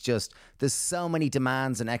life is just, there's so many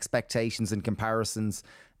demands and expectations and comparisons,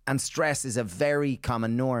 and stress is a very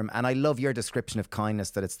common norm. And I love your description of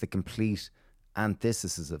kindness, that it's the complete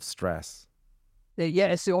antithesis of stress. Yeah,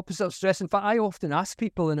 it's the opposite of stress. In fact, I often ask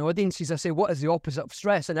people in audiences, I say, what is the opposite of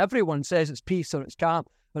stress? And everyone says it's peace, or it's calm,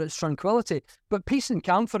 or it's tranquility. But peace and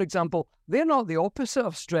calm, for example, they're not the opposite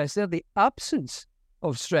of stress. They're the absence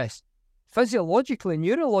of stress. Physiologically,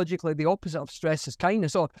 neurologically, the opposite of stress is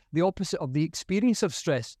kindness, or the opposite of the experience of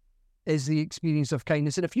stress is the experience of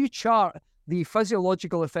kindness. And if you chart the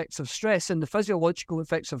physiological effects of stress and the physiological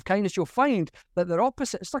effects of kindness, you'll find that they're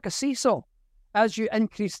opposite. It's like a seesaw. As you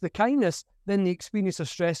increase the kindness, then the experience of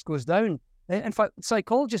stress goes down. In fact,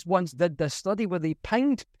 psychologists once did this study where they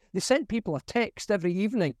sent people a text every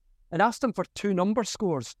evening and asked them for 2 number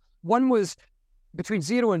scores. One was between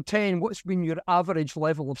 0 and 10, what's been your average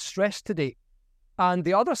level of stress today? And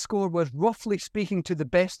the other score was, roughly speaking, to the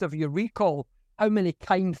best of your recall, how many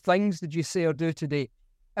kind things did you say or do today?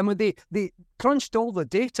 And when they crunched all the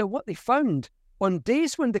data, what they found, on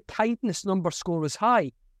days when the kindness number score was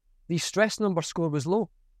high, the stress number score was low.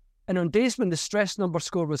 And on days when the stress number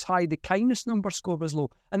score was high, the kindness number score was low.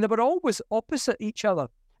 And they were always opposite each other.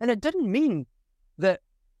 And it didn't mean that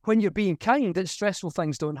when you're being kind, that stressful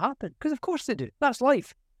things don't happen. Because of course they do. That's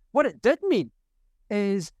life. What it did mean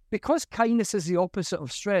is, because kindness is the opposite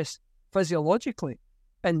of stress physiologically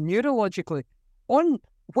and neurologically,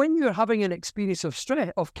 when you're having an experience of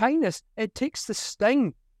stress, of kindness, it takes the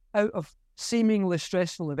sting out of seemingly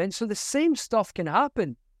stressful events. So the same stuff can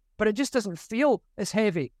happen, but it just doesn't feel as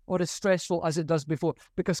heavy or as stressful as it does before,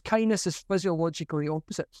 because kindness is physiologically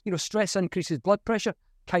opposite. You know, stress increases blood pressure,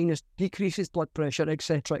 kindness decreases blood pressure,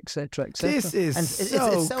 etc., etc., etc. This is It's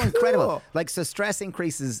so cool. incredible. Like, so stress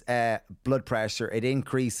increases blood pressure, it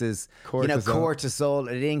increases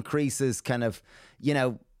cortisol, it increases kind of, you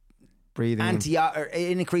know, breathing,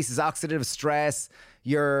 it increases oxidative stress.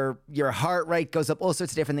 Your heart rate goes up. All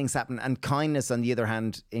sorts of different things happen. And kindness, on the other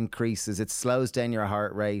hand, increases. It slows down your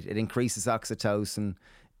heart rate. It increases oxytocin.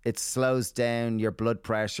 It slows down your blood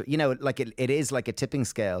pressure. You know, like it is like a tipping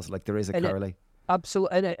scales. Like there is a correlation.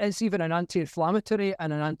 Absolutely. And it's even an anti-inflammatory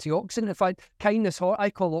and an antioxidant. In fact, I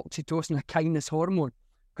call oxytocin a kindness hormone,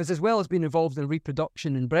 because as well as being involved in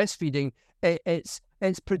reproduction and breastfeeding, it's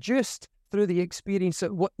produced through the experience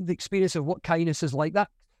of what kindness is like. That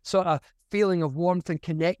sort of feeling of warmth and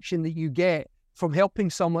connection that you get from helping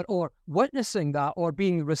someone or witnessing that or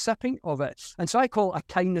being the recipient of it. And so I call it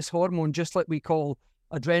a kindness hormone, just like we call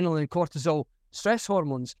adrenaline and cortisol stress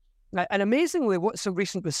hormones. And amazingly, what some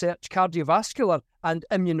recent research, cardiovascular and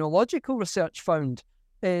immunological research, found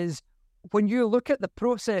is, when you look at the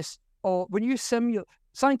process, or when you simulate,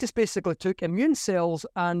 scientists basically took immune cells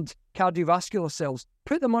and cardiovascular cells,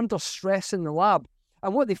 put them under stress in the lab,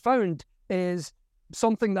 and what they found is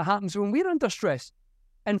something that happens when we're under stress: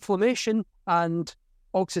 inflammation and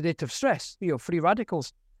oxidative stress, free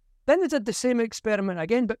radicals. Then they did the same experiment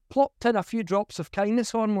again, but plopped in a few drops of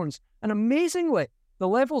kindness hormones, and amazingly, the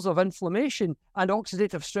levels of inflammation and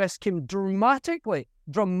oxidative stress came dramatically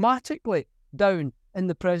down in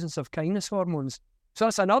the presence of kindness hormones. So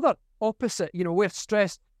that's another opposite, where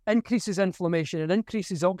stress increases inflammation and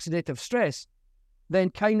increases oxidative stress, then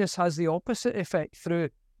kindness has the opposite effect through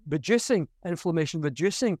reducing inflammation,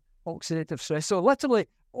 reducing oxidative stress. So literally,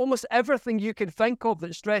 almost everything you can think of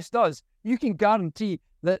that stress does, you can guarantee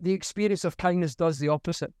that the experience of kindness does the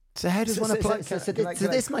opposite. So how does one apply? So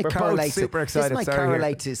this might correlate. Super excited. This might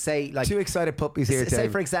correlate to, say, like, two excited puppies here. Say,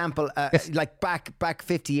 for example, like back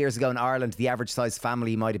 50 years ago in Ireland, the average size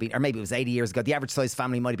family might have been, or maybe it was 80 years ago, the average size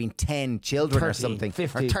family might have been 10 children 13, or something,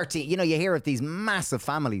 50. or 13. You hear of these massive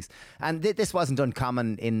families, and this wasn't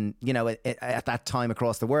uncommon in at that time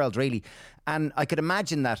across the world, really. And I could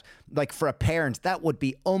imagine that, like, for a parent, that would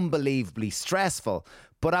be unbelievably stressful.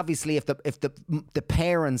 But obviously, if the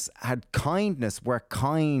parents had kindness, were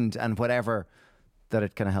kind and whatever, that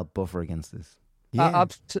it kind of helped buffer against this. Yeah,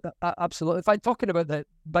 absolutely. If I'm talking about the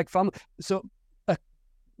big family, so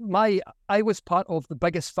I was part of the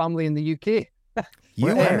biggest family in the UK.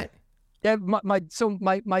 You were? Yeah.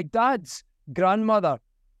 My dad's grandmother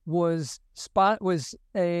was Spanish,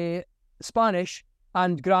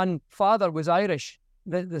 and grandfather was Irish.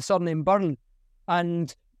 The surname Byrne,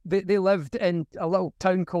 and They lived in a little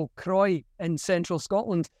town called Croy in central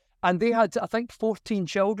Scotland, and they had, I think, 14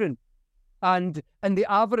 children. And the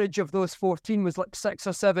average of those 14 was like 6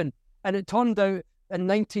 or 7 And it turned out in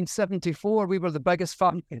 1974, we were the biggest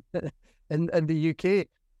family in the UK.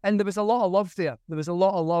 And there was a lot of love there. There was a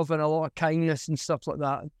lot of love and a lot of kindness and stuff like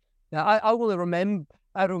that. Now, I will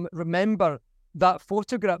remember that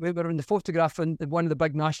photograph. We were in the photograph in one of the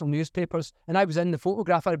big national newspapers, and I was in the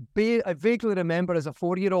photograph. I vaguely remember as a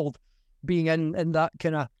 4-year-old being in that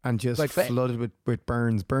kind of... And just flooded with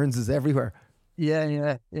Burns. Burns is everywhere.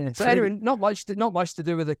 Yeah. So anyway, not much to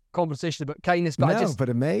do with the conversation about kindness, but but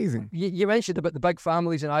amazing. You mentioned about the big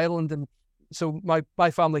families in Ireland, and so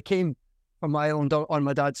my family came from Ireland on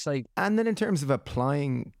my dad's side. And then in terms of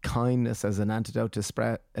applying kindness as an antidote to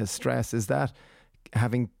stress, is that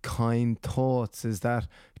having kind thoughts? Is that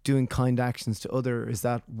doing kind actions to others? Is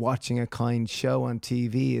that watching a kind show on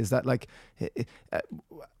TV? Is that like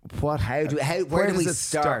what? Where do we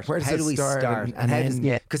start? Where does it start? And how does,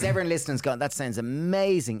 because everyone listening's gone, that sounds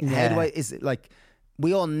amazing. Yeah. Is it like,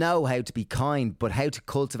 we all know how to be kind, but how to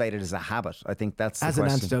cultivate it as a habit? I think that's the as question.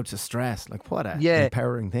 An antidote to stress. Like, what a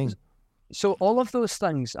empowering thing. So all of those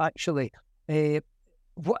things, actually,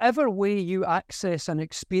 whatever way you access an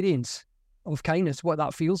experience of kindness, what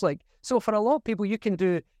that feels like. So for a lot of people, you can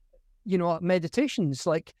do, meditations.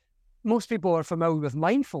 Like, most people are familiar with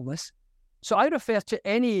mindfulness. So I refer to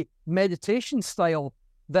any meditation style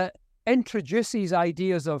that introduces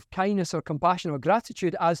ideas of kindness or compassion or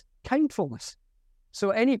gratitude as kindfulness.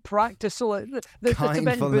 So any practice, so the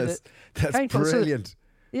Tibetan Buddha, that's brilliant. So,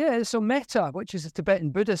 yeah, so metta, which is a Tibetan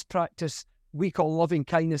Buddhist practice we call loving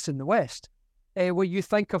kindness in the West, where you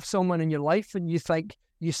think of someone in your life and you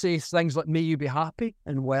say things like, may you be happy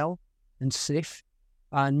and well and safe,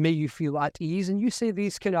 and may you feel at ease. And you say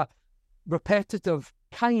these kind of repetitive,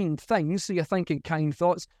 kind things. So you're thinking kind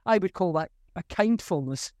thoughts. I would call that a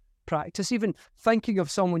kindfulness practice. Even thinking of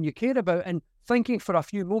someone you care about and thinking for a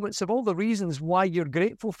few moments of all the reasons why you're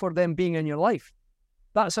grateful for them being in your life.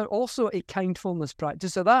 That's also a kindfulness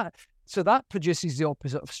practice. So that produces the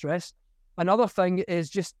opposite of stress. Another thing is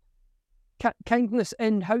just kindness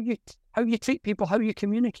in how you treat people, how you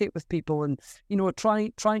communicate with people, and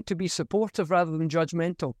trying to be supportive rather than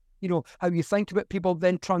judgmental. How you think about people,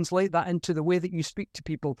 then translate that into the way that you speak to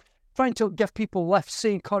people. Trying to give people lifts,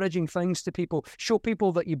 say encouraging things to people, show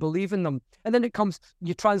people that you believe in them, and then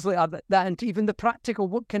you translate that into even the practical.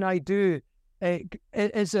 What can I do?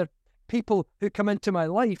 Is there people who come into my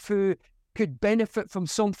life who could benefit from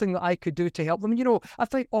something that I could do to help them? I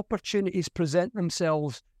think opportunities present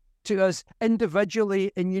themselves to us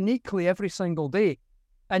individually and uniquely every single day.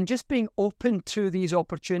 And just being open to these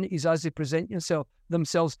opportunities as they present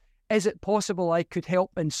themselves. Is it possible I could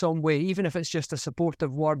help in some way, even if it's just a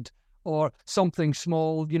supportive word or something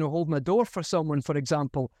small, holding a door for someone, for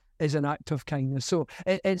example, is an act of kindness. So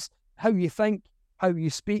it's how you think, how you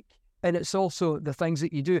speak, and it's also the things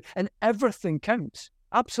that you do. And everything counts.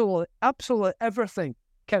 Absolutely everything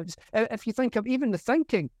counts. If you think of even the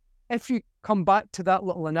thinking, if you come back to that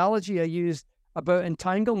little analogy I used about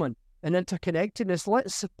entanglement and interconnectedness,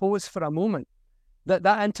 let's suppose for a moment that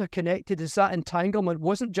interconnectedness, that entanglement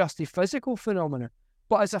wasn't just a physical phenomenon,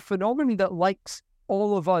 but as a phenomenon that likes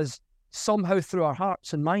all of us somehow through our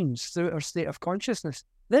hearts and minds, through our state of consciousness.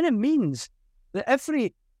 Then it means that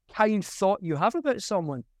every kind thought you have about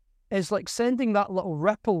someone is like sending that little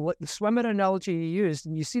ripple, like the swimmer analogy you used,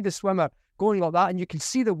 and you see the swimmer going like that, and you can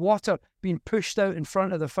see the water being pushed out in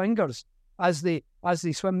front of the fingers as they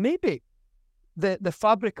swim. Maybe the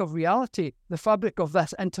fabric of reality, the fabric of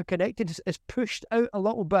this interconnectedness is pushed out a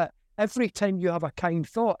little bit every time you have a kind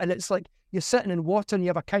thought. And it's like you're sitting in water and you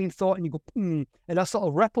have a kind thought and you go, and this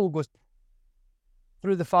little ripple goes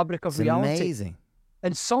through the fabric of reality. Amazing.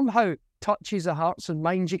 And somehow touches the hearts and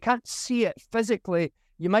minds. You can't see it physically.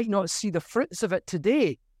 You might not see the fruits of it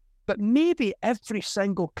today, but maybe every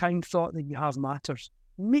single kind thought that you have matters.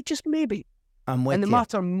 Just maybe. I'm with and they you.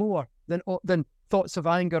 matter more than thoughts of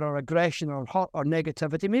anger or aggression or hurt or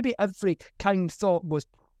negativity. Maybe every kind thought goes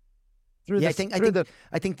through I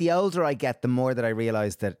think the older I get, the more that I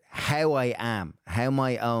realize that how I am, how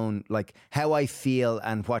my own, like how I feel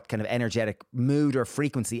and what kind of energetic mood or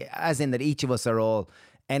frequency, as in that each of us are all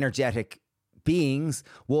energetic beings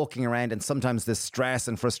walking around, and sometimes there's stress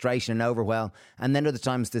and frustration and overwhelm, and then other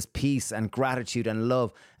times there's peace and gratitude and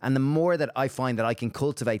love. And the more that I find that I can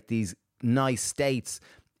cultivate these nice states,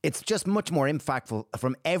 it's just much more impactful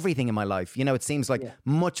from everything in my life. It seems like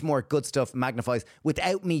much more good stuff magnifies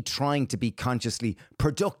without me trying to be consciously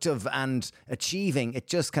productive and achieving. It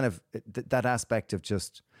just kind of, that aspect of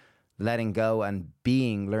just letting go and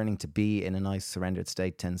learning to be in a nice surrendered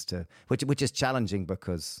state tends to, which is challenging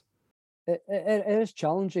because... It is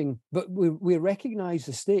challenging, but we recognise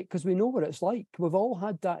the state because we know what it's like. We've all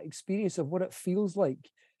had that experience of what it feels like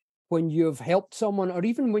when you've helped someone, or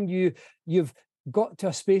even when you've got to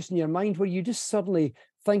a space in your mind where you just suddenly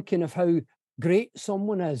thinking of how great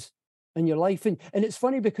someone is in your life. And it's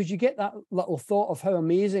funny because you get that little thought of how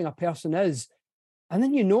amazing a person is, and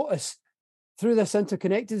then you notice through this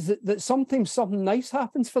interconnected that sometimes something nice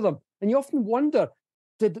happens for them. And you often wonder,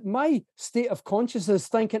 did my state of consciousness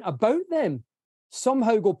thinking about them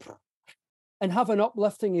somehow go and have an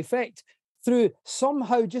uplifting effect through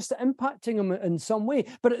somehow just impacting them in some way?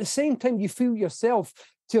 But at the same time, you feel yourself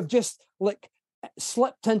to have just like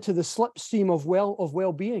slipped into the slipstream of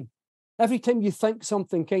well-being. Every time you think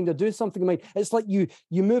something, kind of do something, it's like you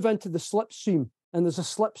move into the slipstream, and there's a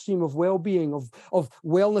slipstream of well-being, of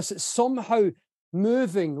wellness. It's somehow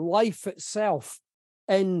moving life itself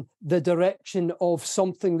in the direction of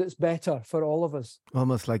something that's better for all of us.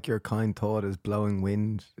 Almost like your kind thought is blowing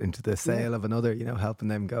wind into the sail of another, helping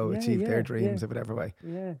them go achieve their dreams in whatever way.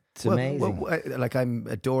 Yeah. It's amazing. Like, I'm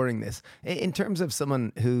adoring this. In terms of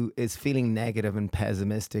someone who is feeling negative and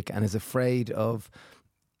pessimistic and is afraid of,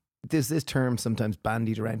 there's this term sometimes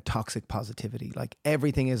bandied around, toxic positivity. Like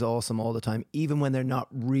everything is awesome all the time, even when they're not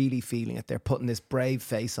really feeling it. They're putting this brave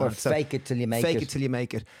face on or it. So fake it till you make it. Fake it till you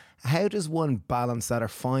make it. How does one balance that, or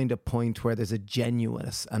find a point where there's a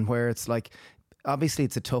genuineness, and where it's like, obviously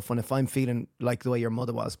it's a tough one. If I'm feeling like the way your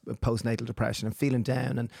mother was, postnatal depression, and feeling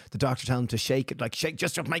down, and the doctor telling them to shake it, like shake,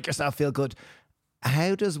 just to make yourself feel good.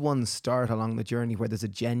 How does one start along the journey where there's a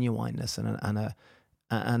genuineness and a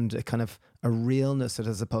kind of a realness,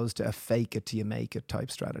 as opposed to a fake it till you make it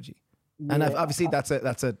type strategy? Yeah. And obviously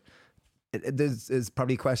there's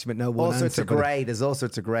probably a question with no one all answer. Sorts of grey. There's all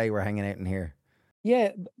sorts of grey we're hanging out in here.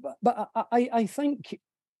 Yeah, but I think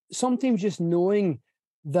sometimes just knowing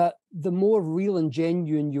that the more real and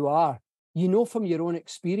genuine you are, from your own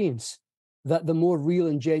experience that the more real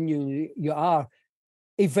and genuine you are,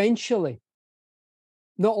 eventually,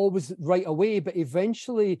 not always right away, but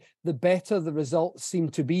eventually the better the results seem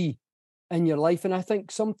to be in your life. And I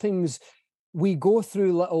think sometimes we go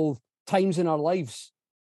through little times in our lives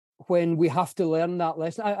when we have to learn that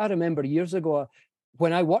lesson. I remember years ago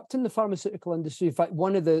when I worked in the pharmaceutical industry. In fact,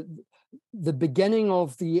 one of the beginning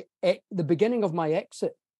of my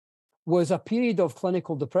exit was a period of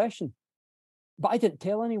clinical depression, but I didn't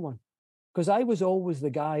tell anyone. Because I was always the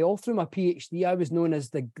guy, all through my PhD, I was known as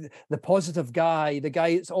the positive guy, the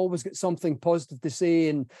guy that's always got something positive to say,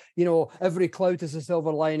 and every cloud is a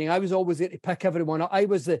silver lining. I was always there to pick everyone up. I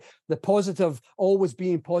was the positive, always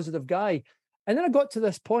being positive guy. And then I got to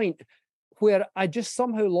this point where I just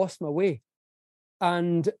somehow lost my way.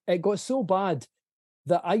 And it got so bad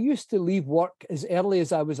that I used to leave work as early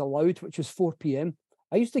as I was allowed, which was 4 p.m.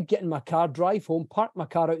 I used to get in my car, drive home, park my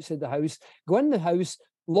car outside the house, go in the house,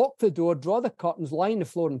 lock the door, draw the curtains, lie on the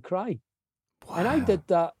floor and cry. Wow. And I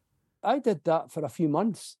did that for a few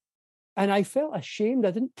months. And I felt ashamed.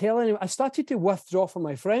 I didn't tell anyone. I started to withdraw from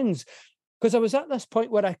my friends because I was at this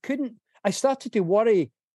point where I started to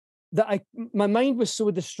worry that my mind was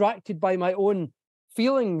so distracted by my own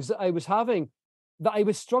feelings that I was having that I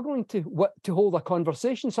was struggling to hold a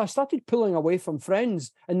conversation. So I started pulling away from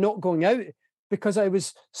friends and not going out, because I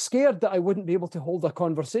was scared that I wouldn't be able to hold a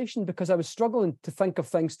conversation because I was struggling to think of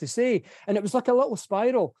things to say. And it was like a little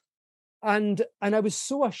spiral. And I was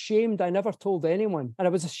so ashamed I never told anyone. And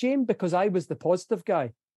I was ashamed because I was the positive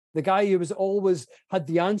guy, the guy who was always had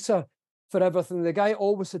the answer for everything. The guy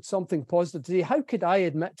always had something positive to say. How could I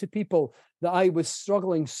admit to people that I was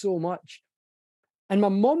struggling so much? And my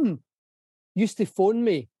mum used to phone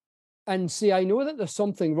me and say, I know that there's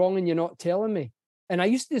something wrong and you're not telling me. And I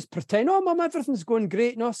used to just pretend, oh, Mum, everything's going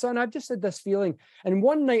great. No, son, I've just had this feeling. And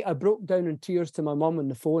one night I broke down in tears to my mum on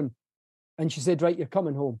the phone. And she said, right, you're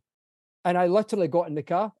coming home. And I literally got in the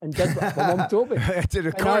car and did what my mum told me.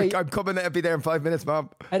 I'm coming, I'll be there in 5 minutes,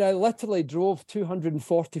 Mum. And I literally drove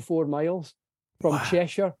 244 miles from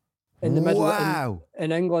Cheshire in the middle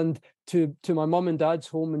in England to my mum and dad's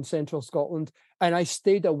home in central Scotland. And I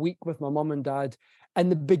stayed a week with my mum and dad. And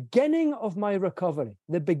the beginning of my recovery,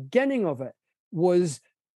 the beginning of it, was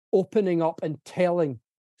opening up and telling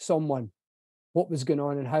someone what was going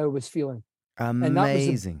on and how I was feeling. Amazing. And that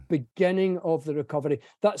was the beginning of the recovery.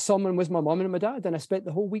 That someone was my mum and my dad, and I spent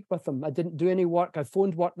the whole week with them. I didn't do any work. I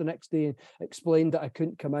phoned work the next day and explained that I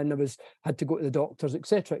couldn't come in. Had to go to the doctors,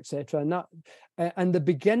 etc., etc. And the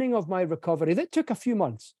beginning of my recovery, that took a few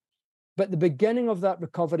months, but the beginning of that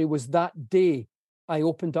recovery was that day I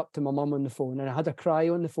opened up to my mum on the phone, and I had a cry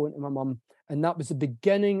on the phone to my mum. And that was the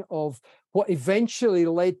beginning of what eventually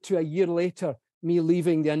led to, a year later, me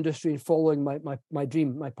leaving the industry and following my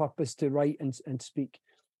dream, my purpose to write and speak.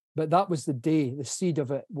 But that was the day, the seed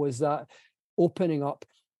of it was that opening up.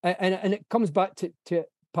 And it comes back to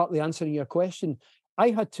partly answering your question, I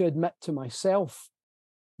had to admit to myself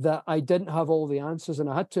that I didn't have all the answers, and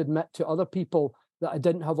I had to admit to other people that I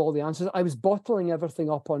didn't have all the answers. I was bottling everything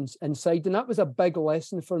up on inside, and that was a big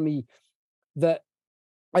lesson for me. That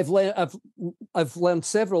I've learned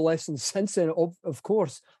several lessons since then, of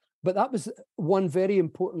course, but that was one very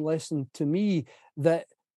important lesson to me, that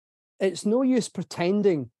it's no use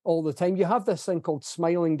pretending all the time. You have this thing called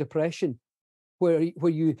smiling depression, where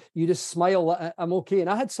you just smile, I'm okay. And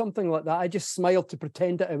I had something like that. I just smiled to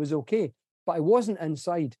pretend that I was okay, but I wasn't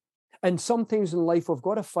inside. And sometimes in life, we've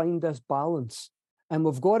got to find this balance, and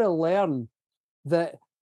we've got to learn that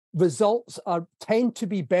results tend to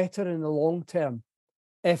be better in the long term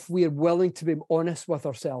if we're willing to be honest with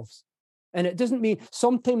ourselves. And it doesn't mean,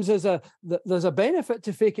 sometimes there's a benefit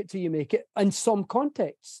to fake it till you make it in some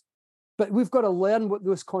contexts, but we've got to learn what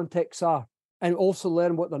those contexts are and also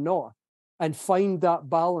learn what they're not, and find that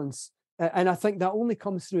balance. And I think that only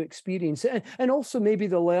comes through experience, and also maybe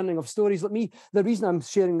the learning of stories like me. The reason I'm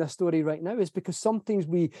sharing this story right now is because sometimes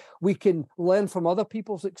we can learn from other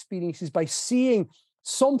people's experiences by seeing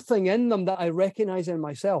something in them that I recognize in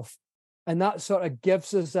myself. And that sort of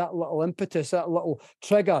gives us that little impetus, that little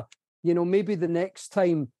trigger. Maybe the next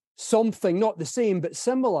time something, not the same, but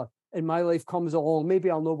similar in my life comes along,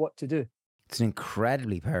 maybe I'll know what to do. It's an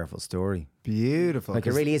incredibly powerful story. Beautiful. Like,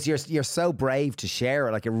 it really is. You're so brave to share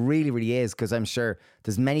it. Like, it really, really is. Because I'm sure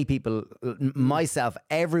there's many people, myself,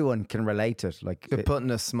 everyone can relate to it. Like, you're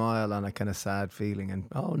putting a smile on a kind of sad feeling, and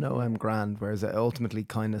oh no, I'm grand. Whereas ultimately,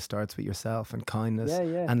 kindness starts with yourself, and kindness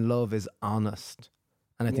and love is honest.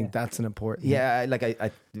 And I think that's an important thing. Yeah, like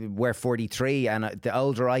we're 43, and the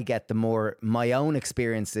older I get, the more my own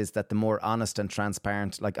experience is that the more honest and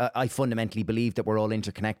transparent. Like, I fundamentally believe that we're all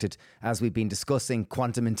interconnected, as we've been discussing,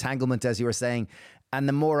 quantum entanglement, as you were saying. And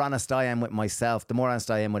the more honest I am with myself, the more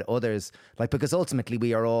honest I am with others. Like, because ultimately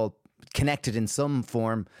we are all connected in some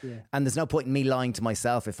form. Yeah. And there's no point in me lying to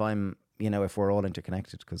myself if if we're all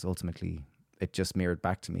interconnected, because ultimately it just mirrored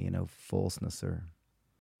back to me, falseness or...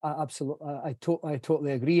 Absolutely, I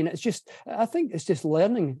totally agree, and I think it's just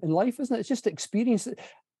learning in life, isn't it? It's just experience.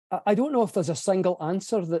 I don't know if there's a single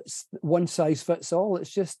answer that's one size fits all. It's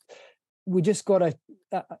just we just got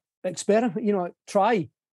to experiment, try.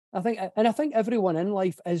 I think everyone in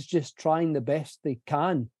life is just trying the best they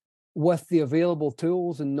can with the available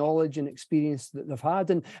tools and knowledge and experience that they've had,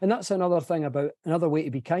 and that's another thing about another way to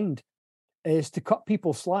be kind is to cut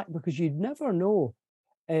people slack, because you never know.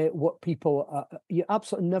 What people, you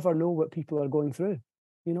absolutely never know what people are going through,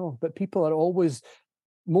 but people are always,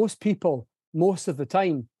 most people, most of the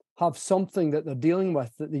time, have something that they're dealing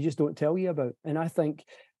with that they just don't tell you about. And I think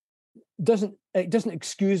it doesn't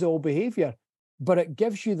excuse all behavior, but it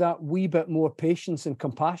gives you that wee bit more patience and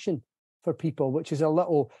compassion for people, which is a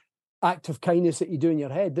little act of kindness that you do in your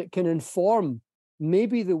head that can inform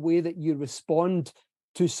maybe the way that you respond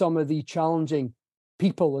to some of the challenging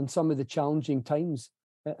people and some of the challenging times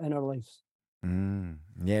in our lives.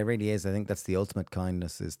 Yeah, it really is. I think that's the ultimate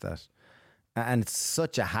kindness, is that, and it's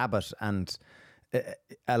such a habit and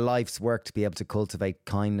a life's work to be able to cultivate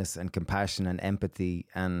kindness and compassion and empathy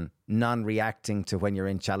and non-reacting to when you're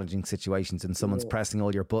in challenging situations and someone's pressing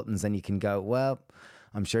all your buttons, and you can go, well,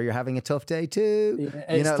 I'm sure you're having a tough day too.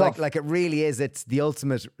 Yeah, like it really is. It's the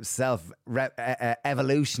ultimate self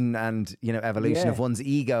evolution and evolution of one's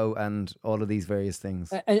ego and all of these various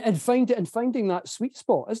things. And finding that sweet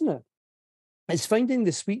spot, isn't it? It's finding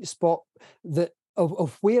the sweet spot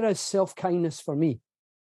of where is self-kindness for me,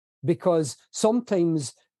 because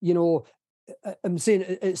sometimes I'm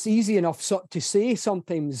saying it's easy enough to say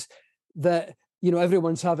sometimes that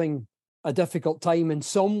everyone's having a difficult time in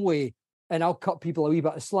some way, and I'll cut people a wee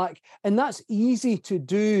bit of slack. And that's easy to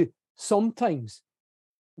do sometimes,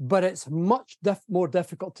 but it's much more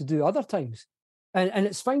difficult to do other times. And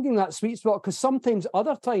it's finding that sweet spot, because sometimes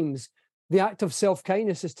other times the act of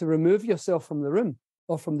self-kindness is to remove yourself from the room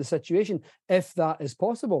or from the situation, if that is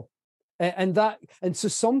possible. And so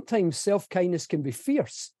sometimes self-kindness can be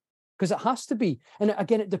fierce, because it has to be. And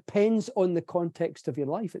again, it depends on the context of your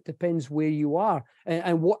life. It depends where you are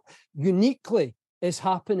and what uniquely is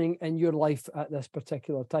happening in your life at this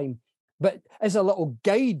particular time. But as a little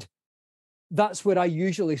guide, that's where I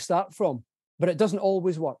usually start from. But it doesn't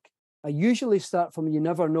always work. I usually start from, you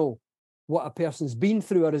never know what a person's been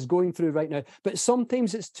through or is going through right now. But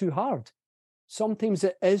sometimes it's too hard. Sometimes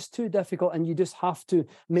it is too difficult, and you just have to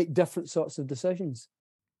make different sorts of decisions.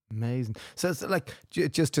 Amazing. So it's like,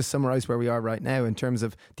 just to summarize where we are right now, in terms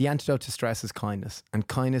of the antidote to stress is kindness. And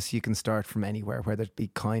kindness you can start from anywhere, whether it be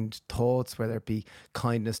kind thoughts, whether it be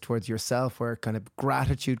kindness towards yourself, where kind of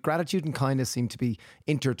gratitude and kindness seem to be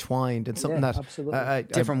intertwined, and something that absolutely.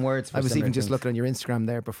 Different words for I was similar even just things. looking on your Instagram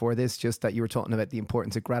there before this, just that you were talking about the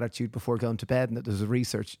importance of gratitude before going to bed, and that there's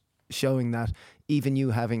research showing that even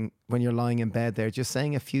you when you're lying in bed there, just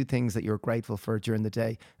saying a few things that you're grateful for during the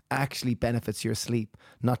day actually benefits your sleep.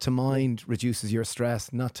 Not to mind reduces your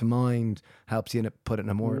stress. Not to mind helps you put it in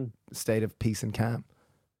a more state of peace and calm.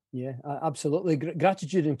 Yeah, absolutely.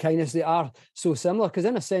 Gratitude and kindness, they are so similar, because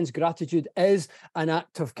in a sense, gratitude is an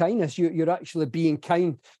act of kindness. You're actually being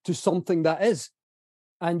kind to something that is,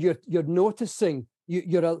 and you're noticing,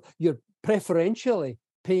 you're preferentially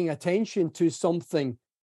paying attention to something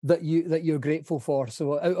that you're grateful for.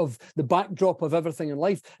 So out of the backdrop of everything in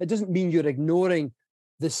life, it doesn't mean you're ignoring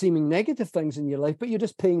the seeming negative things in your life, but you're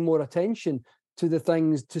just paying more attention to the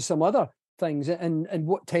things, to some other things. And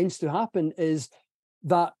what tends to happen is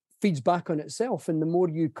that feeds back on itself. And the more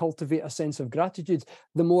you cultivate a sense of gratitude,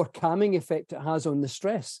 the more calming effect it has on the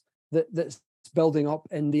stress that's building up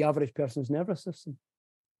in the average person's nervous system.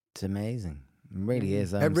 It's amazing. It really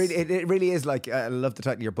is. It really is. Like, I love the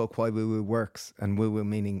title of your book, Why Woo Woo Works, and woo woo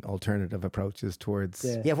meaning alternative approaches towards.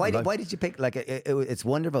 Yeah. Why did you pick? Like, it's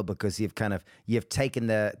wonderful because you've taken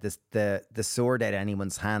the sword out of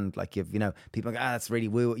anyone's hand. Like, people go, that's really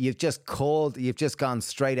woo. You've just gone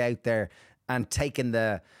straight out there and taken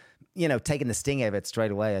the sting out of it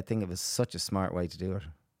straight away. I think it was such a smart way to do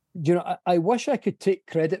it. I wish I could take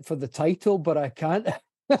credit for the title, but I can't.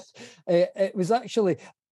 It was actually,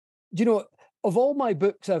 of all my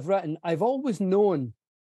books I've written, I've always known,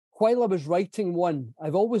 while I was writing one,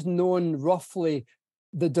 I've always known roughly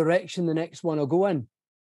the direction the next one will go in.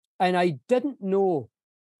 And I didn't know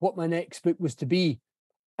what my next book was to be.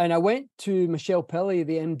 And I went to Michelle Pilley,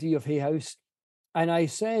 the MD of Hay House, and I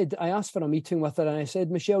asked for a meeting with her, and I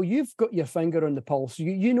said, Michelle, you've got your finger on the pulse.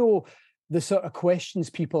 You know the sort of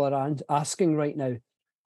questions people are asking right now.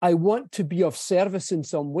 I want to be of service in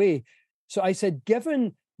some way. So I said,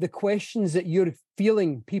 given the questions that you're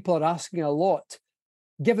feeling people are asking a lot,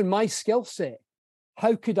 given my skill set,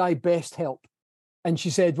 how could I best help? And she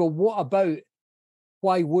said, well, what about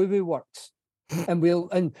Why Woo Woo Works? And we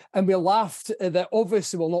laughed that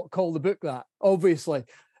obviously we'll not call the book that, obviously.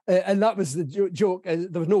 And that was the joke. There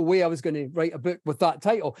was no way I was going to write a book with that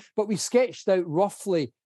title, but we sketched out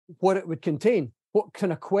roughly what it would contain, what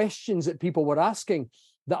kind of questions that people were asking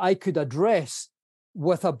that I could address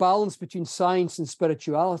with a balance between science and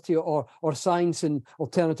spirituality, or science and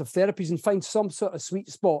alternative therapies, and find some sort of sweet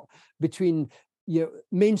spot between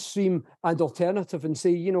mainstream and alternative, and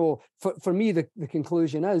say, for me, the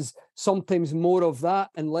conclusion is sometimes more of that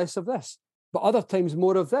and less of this, but other times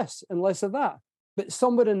more of this and less of that. But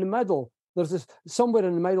somewhere in the middle,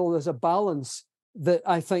 there's a balance that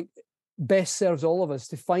I think best serves all of us,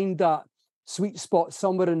 to find that sweet spot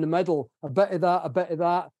somewhere in the middle, a bit of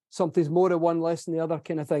that, something's more of one, less than the other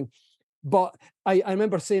kind of thing. But I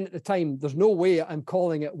remember saying at the time, there's no way I'm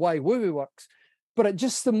calling it Why Woo Woo Works. But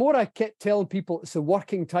the more I kept telling people it's a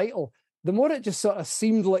working title, the more it just sort of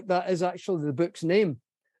seemed like that is actually the book's name.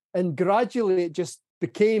 And gradually it just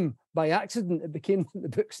became, by accident, it became the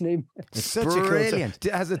book's name. It's such brilliant. A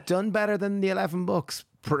cool. Has it done better than the 11 books?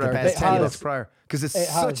 The best 10 books prior? Because it's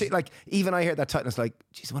such has. like, even I hear that title, it's like,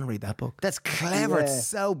 geez, I want to read that book. That's clever. Yeah. It's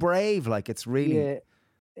so brave. Like, it's really. Yeah.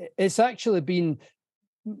 It's actually been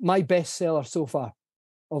my bestseller so far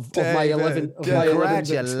of my 11. Of my 11 books.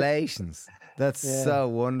 Congratulations. That's so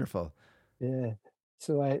wonderful. Yeah.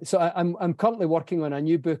 So I'm currently working on a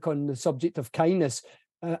new book on the subject of kindness,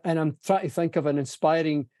 and I'm trying to think of an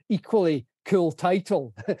inspiring, equally cool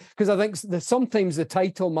title, because I think sometimes the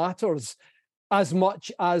title matters as much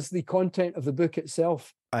as the content of the book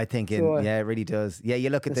itself. I think, it really does. Yeah, you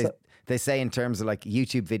look at this. They say in terms of like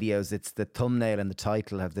YouTube videos, it's the thumbnail and the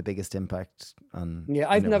title have the biggest impact on. Yeah,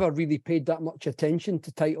 I've never really paid that much attention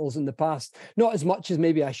to titles in the past, not as much as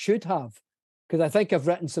maybe I should have, because I think I've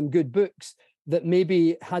written some good books that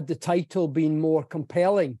maybe had the title been more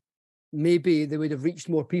compelling, maybe they would have reached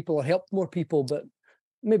more people or helped more people. But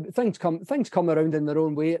maybe things come around in their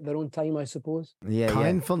own way at their own time, I suppose. Yeah,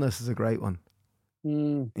 Kindfulness is a great one.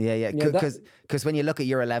 Because when you look at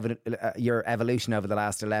your evolution over the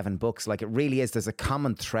last 11 books, like, it really is, there's a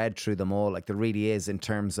common thread through them all. Like, there really is, in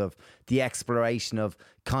terms of the exploration of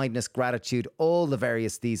kindness, gratitude, all the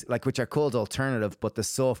various these, like, which are called alternative, but the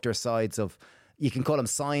softer sides of, you can call them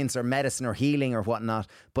science or medicine or healing or whatnot,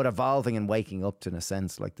 but evolving and waking up to, in a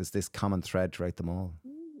sense, like, there's this common thread throughout them all.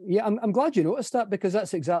 Yeah, I'm glad you noticed that, because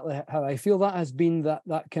that's exactly how I feel. That has been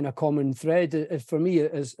that kind of common thread for me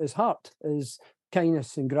is heart, is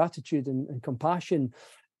kindness and gratitude and compassion.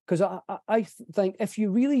 Because I think if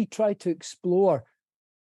you really try to explore,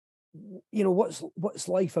 what's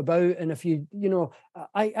life about, and if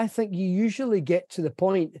I think you usually get to the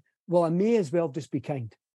point, well, I may as well just be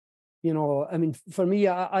kind. I mean, for me,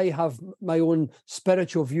 I have my own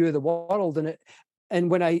spiritual view of the world, and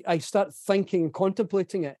when I start thinking and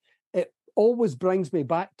contemplating it, it always brings me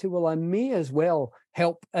back to, well, I may as well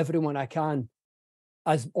help everyone I can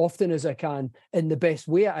as often as I can in the best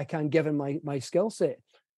way I can, given my skill set,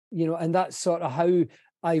 and that's sort of how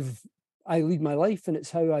I lead my life, and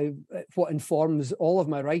it's what informs all of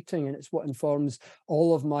my writing, and it's what informs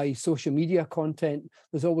all of my social media content.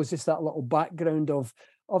 There's always just that little background of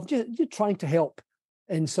just trying to help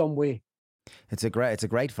in some way. It's a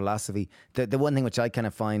great philosophy. The one thing which I kind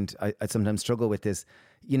of find I sometimes struggle with is,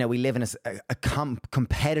 we live in a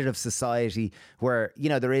competitive society where,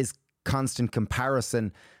 there is constant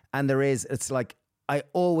comparison, and it's like, I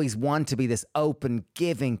always want to be this open,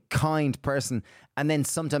 giving, kind person. And then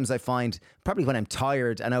sometimes I find, probably when I'm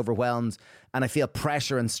tired and overwhelmed and I feel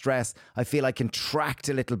pressure and stress, I feel I contract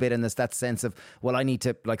a little bit, and there's that sense of, well, I need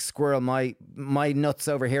to like squirrel my nuts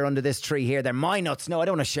over here under this tree here. They're my nuts. No, I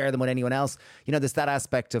don't want to share them with anyone else. There's that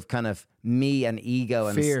aspect of kind of me and ego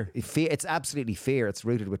and fear. It's absolutely fear. It's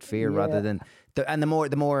rooted with fear rather than... And the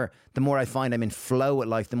more I find I'm in flow with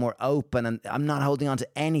life, the more open, and I'm not holding on to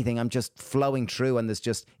anything. I'm just flowing through, and there's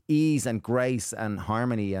just ease and grace and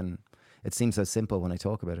harmony, and it seems so simple when I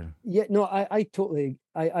talk about it. Yeah, no, I totally,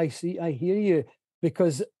 I hear you,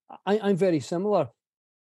 because I'm very similar,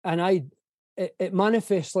 and it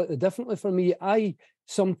manifests slightly differently for me.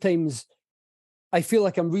 Sometimes I feel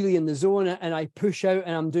like I'm really in the zone, and I push out,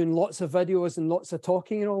 and I'm doing lots of videos and lots of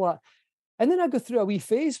talking and all that, and then I go through a wee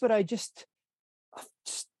phase where I'm just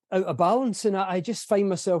out of balance, and I just find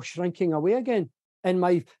myself shrinking away again, and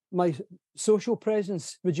my social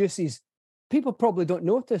presence reduces. People probably don't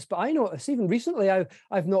notice, but I notice. Even recently,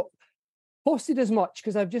 I've not posted as much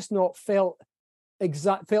because I've just not felt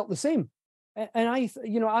the same. And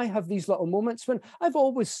I have these little moments when I've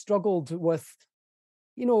always struggled with,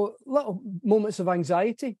 little moments of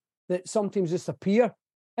anxiety that sometimes just appear.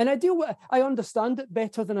 And I understand it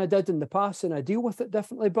better than I did in the past, and I deal with it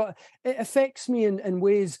differently, but it affects me in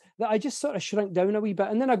ways that I just sort of shrink down a wee bit,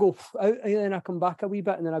 and then I go out, and then I come back a wee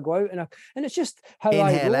bit, and then I go out, and it's just how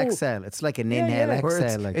inhale, I roll. exhale. It's like an inhale,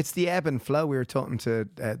 exhale. It's the ebb and flow. We were talking to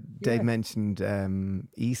Dave mentioned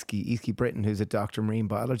Easkey Britton, who's a doctor of marine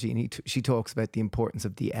biology, and she talks about the importance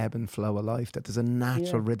of the ebb and flow of life. That there's a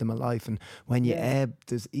natural rhythm of life, and when you ebb,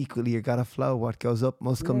 there's equally you got to flow. What goes up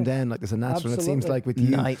must come down. Like there's a natural. Absolutely. It seems like with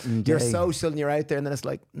you. You're social and you're out there, and then it's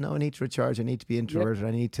like, no, I need to recharge, I need to be introverted,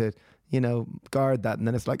 I need to guard that, and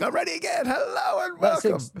then it's like, I'm ready again, hello and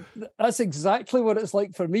welcome. That's exactly what it's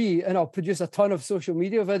like for me, and I'll produce a ton of social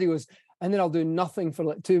media videos, and then I'll do nothing for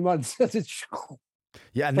like 2 months.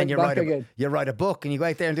 Yeah, and then you write a book, and you go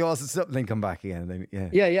out there and do all sorts of stuff, and then come back again. And then,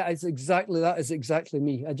 yeah, it's exactly that. Is exactly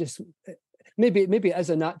me. I just maybe it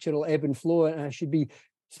is a natural ebb and flow, and I should be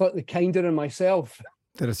slightly kinder on myself.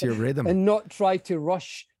 That is your rhythm, and not try to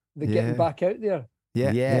rush the getting back out there.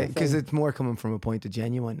 Yeah, because it's more coming from a point of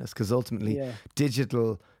genuineness, because ultimately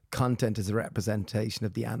digital content is a representation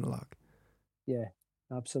of the analog. Yeah,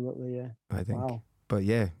 absolutely, yeah. I think. Wow. But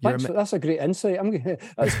yeah, that's a great insight.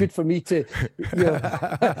 That's good for me to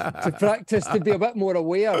to practice, to be a bit more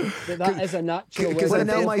aware that is a natural. Because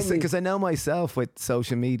I know myself with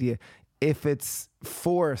social media. If it's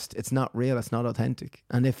forced, it's not real. It's not authentic.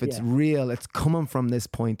 And if it's real, it's coming from this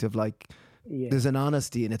point of like, there's an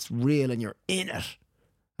honesty, and it's real, and you're in it,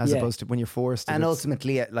 as opposed to when you're forced. And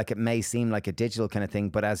ultimately, like, it may seem like a digital kind of thing,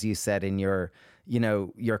 but as you said in your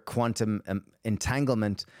quantum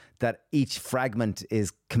entanglement, that each fragment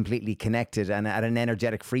is completely connected, and at an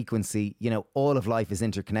energetic frequency, all of life is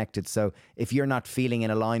interconnected. So if you're not feeling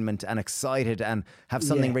in alignment and excited and have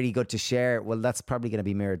something really good to share, well, that's probably going to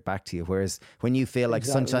be mirrored back to you. Whereas when you feel like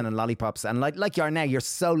sunshine and lollipops, and like you are now, you're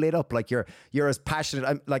so lit up, like you're as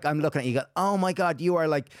passionate. I'm looking at you, go, oh my God,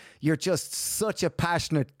 you're just such a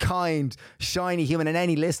passionate, kind, shiny human. And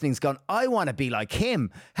any listening's going, I want to be like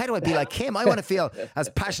him. How do I be like him? I want to feel as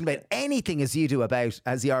passionate about anything as you do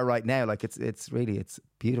as you are right now. Like it's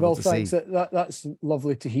beautiful to see. That's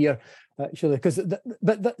lovely to hear, actually, because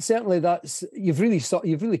certainly you've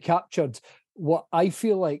really captured what I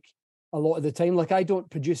feel like a lot of the time. Like, I don't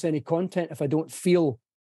produce any content if I don't feel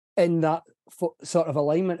in that sort of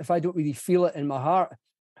alignment, if I don't really feel it in my heart,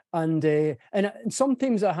 and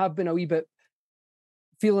sometimes I have been a wee bit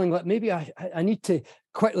feeling like maybe I need to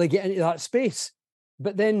quickly get into that space.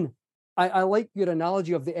 But then I like your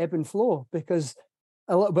analogy of the ebb and flow, because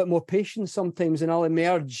a little bit more patience sometimes, and I'll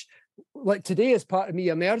emerge. Like today, as part of me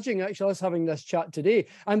emerging, actually, us having this chat today,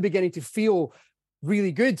 I'm beginning to feel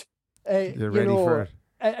really good. You're ready for it.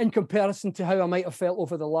 In comparison to how I might have felt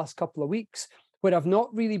over the last couple of weeks, where I've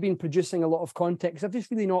not really been producing a lot of content, because I've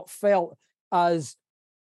just really not felt as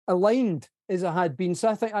aligned as I had been. So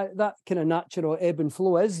I think that kind of natural ebb and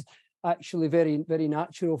flow is actually very, very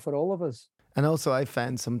natural for all of us. And also, I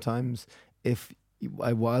found sometimes if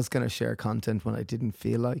I was going to share content when I didn't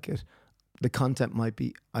feel like it, the content might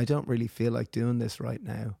be, I don't really feel like doing this right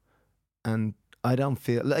now. And I don't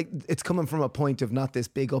feel like it's coming from a point of not this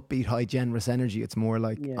big upbeat, high, generous energy. It's more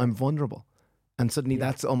like I'm vulnerable. And suddenly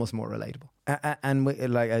that's almost more relatable. And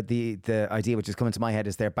the idea which is coming to my head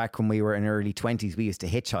is there, back when we were in early 20s, we used to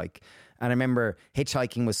hitchhike. And I remember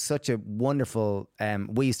hitchhiking was such a wonderful,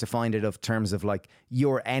 we used to find it of terms of like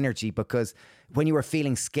your energy, because when you were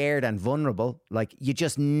feeling scared and vulnerable, like you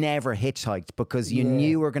just never hitchhiked, because you knew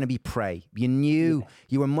you were going to be prey. You knew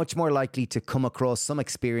you were much more likely to come across some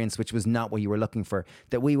experience which was not what you were looking for.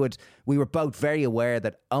 That we were both very aware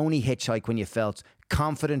that only hitchhike when you felt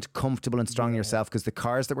confident, comfortable and strong in yourself, because the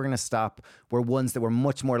cars that were going to stop were ones that were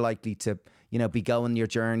much more likely to, be going your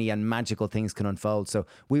journey and magical things can unfold. So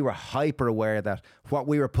we were hyper aware that what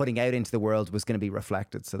we were putting out into the world was going to be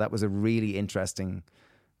reflected. So that was a really interesting,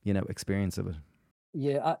 experience of it.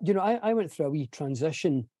 Yeah, I went through a wee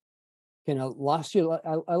transition kind of last year.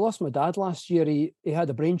 I lost my dad last year. He had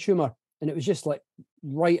a brain tumor, and it was just like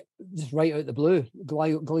right out the blue,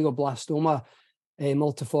 glioblastoma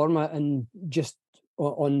multiforme, and just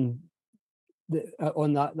on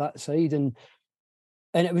that side, and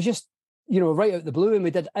it was just right out the blue, and we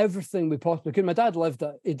did everything we possibly could. My dad lived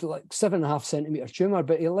he'd like 7.5 centimeter tumor,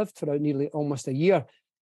 but he lived for nearly almost a year,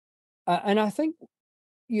 and I think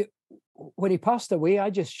when he passed away, I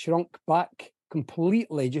just shrunk back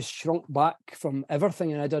completely, just shrunk back from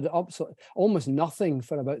everything, and I did almost nothing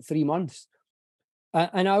for about 3 months,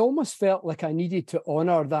 and I almost felt like I needed to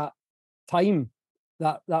honor that time,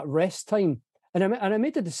 that rest time, and I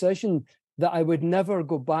made the decision that I would never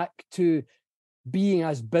go back to being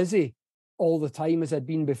as busy all the time as I'd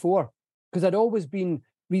been before, because I'd always been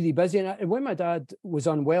really busy. And when my dad was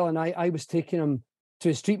unwell, and I was taking him to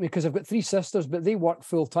his treatment, because I've got 3 sisters, but they work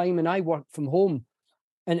full time and I work from home,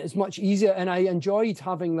 and it's much easier. And I enjoyed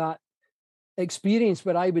having that experience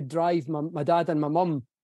where I would drive my dad and my mum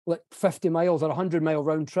like 50 miles or 100-mile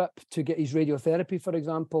round trip to get his radiotherapy, for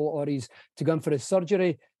example, or to go in for his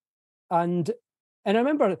surgery. And I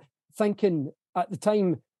remember thinking at the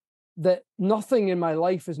time that nothing in my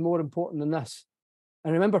life is more important than this.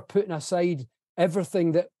 And I remember putting aside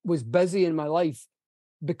everything that was busy in my life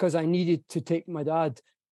because I needed to take my dad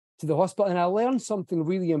to the hospital. And I learned something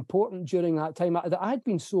really important during that time, that I had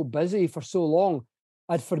been so busy for so long,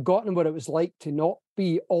 I'd forgotten what it was like to not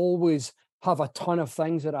always have a ton of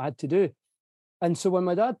things that I had to do. And so when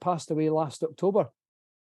my dad passed away last October,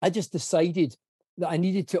 I just decided that I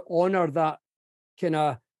needed to honor that kind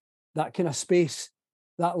of space,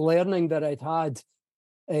 that learning that I'd had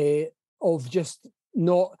of just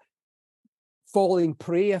not falling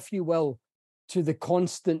prey, if you will, to the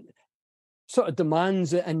constant sort of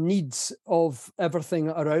demands and needs of everything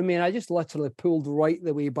around me. And I just literally pulled right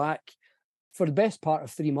the way back for the best part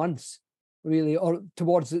of 3 months, really, or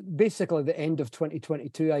towards basically the end of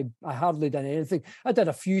 2022. I hardly done anything. I did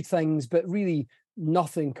a few things, but really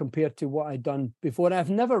nothing compared to what I'd done before. And I've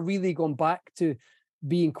never really gone back to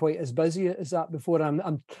being quite as busy as that before.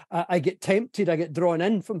 I get tempted, I get drawn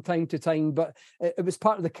in from time to time, but it was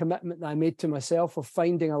part of the commitment that I made to myself of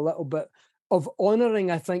finding a little bit of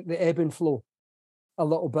honouring, I think, the ebb and flow a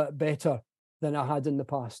little bit better than I had in the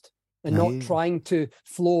past, and not trying to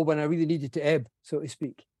flow when I really needed to ebb, so to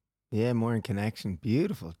speak. Yeah, more in connection.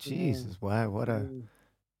 Beautiful. Jesus, wow, what a...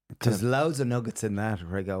 There's loads of nuggets in that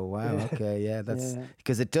where I go, wow, okay, yeah, that's...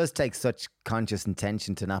 Because it does take such conscious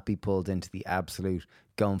intention to not be pulled into the absolute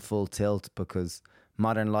going full tilt, because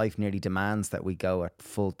modern life nearly demands that we go at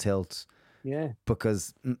full tilt. Yeah.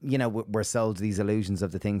 Because, we're sold these illusions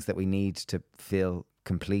of the things that we need to feel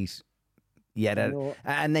complete.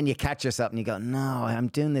 And then you catch yourself and you go, no, I'm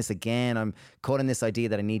doing this again. I'm caught in this idea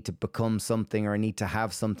that I need to become something, or I need to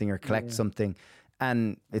have something, or collect something.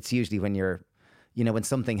 And it's usually when you're, when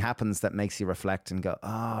something happens that makes you reflect and go,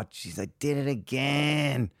 oh, geez, I did it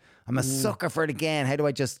again. I'm a sucker for it again. How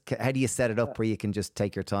do you set it up where you can just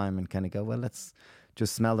take your time and kind of go, well, let's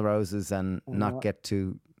just smell the roses and not get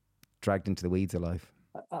too dragged into the weeds of life?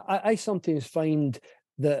 I sometimes find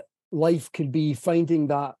that life can be finding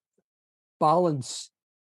that balance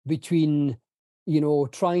between,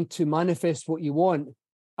 trying to manifest what you want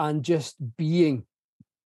and just being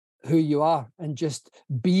who you are and just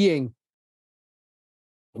being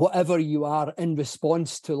whatever you are in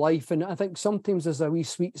response to life. And I think sometimes there's a wee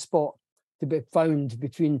sweet spot to be found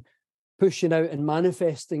between pushing out and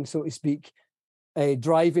manifesting, so to speak,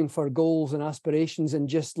 driving for goals and aspirations, and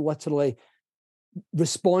just literally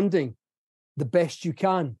responding the best you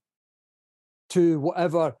can to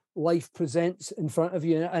whatever life presents in front of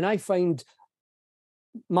you. And I find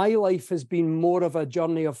my life has been more of a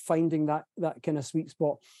journey of finding that kind of sweet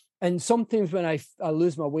spot. And sometimes when I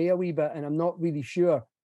lose my way a wee bit and I'm not really sure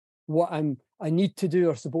what I need to do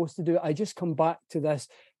or supposed to do, I just come back to this.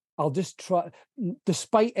 I'll just try,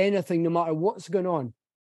 despite anything, no matter what's going on,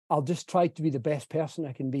 I'll just try to be the best person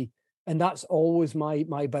I can be. And that's always my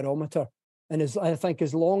barometer. And I think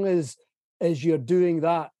as long as you're doing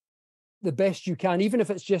that the best you can, even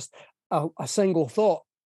if it's just a single thought,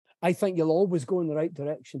 I think you'll always go in the right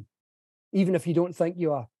direction, even if you don't think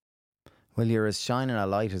you are. Well, you're as shining a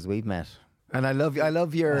light as we've met. And I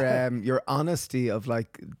love your honesty of,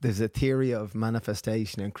 like, there's a theory of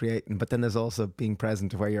manifestation and creating, but then there's also being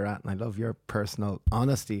present to where you're at. And I love your personal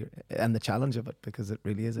honesty and the challenge of it, because it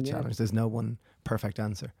really is a challenge. There's no one perfect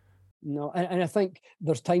answer. No, and I think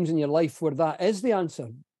there's times in your life where that is the answer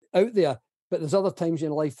out there, but there's other times in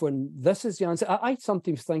your life when this is the answer. I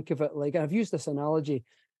sometimes think of it like, I've used this analogy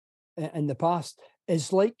in the past,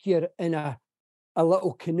 it's like you're in a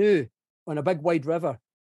little canoe on a big wide river,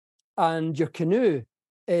 and your canoe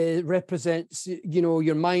represents,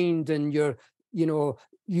 your mind and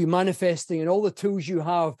you manifesting and all the tools you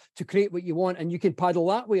have to create what you want. And you can paddle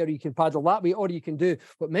that way, or you can paddle that way, or you can do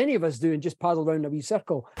what many of us do and just paddle around a wee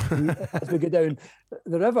circle as we go down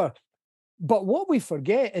the river. But what we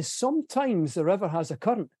forget is sometimes the river has a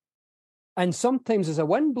current, and sometimes there's a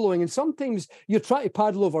wind blowing, and sometimes you're trying to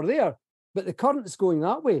paddle over there, but the current's going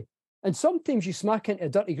that way. And sometimes you smack into a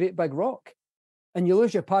dirty, great big rock and you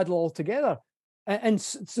lose your paddle altogether. And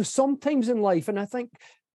so sometimes in life, and I think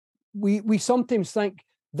we sometimes think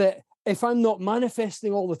that if I'm not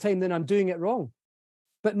manifesting all the time, then I'm doing it wrong.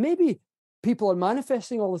 But maybe people are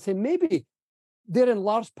manifesting all the time. Maybe they're in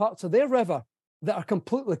large parts of their river that are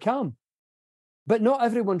completely calm. But not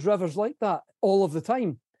everyone's river's like that all of the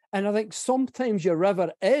time. And I think sometimes your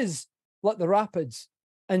river is like the rapids,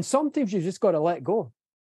 and sometimes you've just got to let go,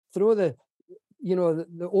 throw the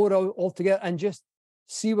oar altogether, and just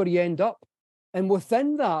see where you end up. And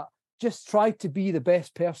within that, just try to be the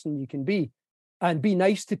best person you can be, and be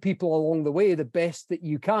nice to people along the way, the best that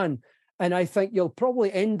you can. And I think you'll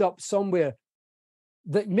probably end up somewhere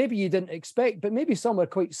that maybe you didn't expect, but maybe somewhere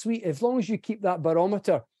quite sweet, as long as you keep that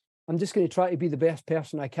barometer. I'm just going to try to be the best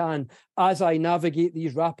person I can as I navigate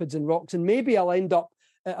these rapids and rocks. And maybe I'll end up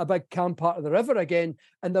at a big calm part of the river again,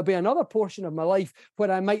 and there'll be another portion of my life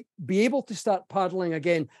where I might be able to start paddling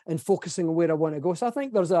again and focusing on where I want to go. So I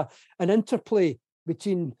think there's an interplay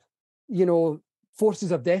between,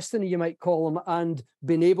 forces of destiny, you might call them, and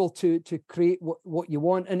being able to create what you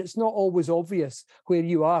want. And it's not always obvious where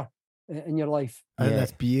you are in your life. And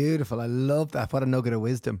that's beautiful. I love that. What a nugget of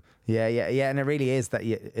wisdom. Yeah. And it really is that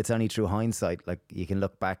it's only through hindsight. Like, you can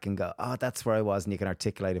look back and go, oh, that's where I was, and you can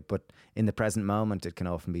articulate it. But in the present moment, it can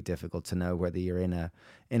often be difficult to know whether you're in a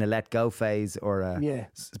let go phase, or a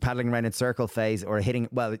paddling around in circle phase, or hitting.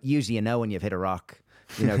 Well, usually you know when you've hit a rock,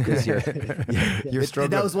 because you're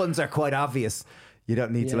struggling. Those ones are quite obvious. You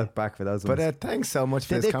don't need to look back for those ones. But thanks so much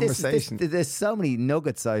for this conversation. There's so many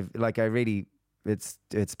nuggets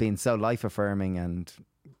it's been so life affirming, and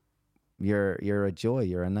you're a joy.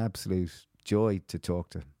 You're an absolute joy to talk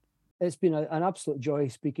to. It's been an absolute joy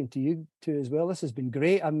speaking to you too as well. This has been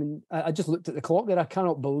great. I mean, I just looked at the clock there. I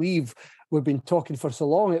cannot believe we've been talking for so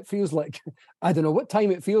long. It feels like, I don't know what time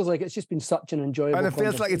it feels like. It's just been such an enjoyable And it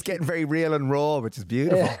feels like it's getting very real and raw, which is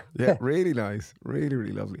beautiful. Yeah, really nice. Really,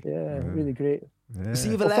 really lovely. Yeah, really great. Yeah. So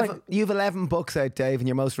you've 11 books out, Dave, and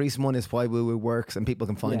your most recent one is Why Woo Woo Works, and people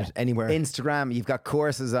can find it anywhere. Instagram, you've got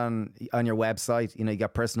courses on your website. You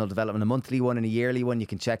got personal development, a monthly one and a yearly one. You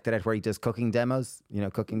can check that out, where he does cooking demos.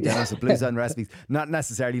 Cooking demos of Blue Zone recipes. Not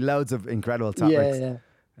necessarily loads of incredible topics.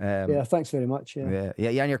 Yeah. Thanks very much. Yeah.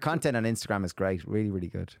 And your content on Instagram is great. Really, really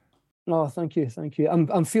good. Oh, thank you.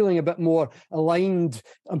 I'm feeling a bit more aligned.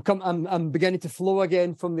 I'm beginning to flow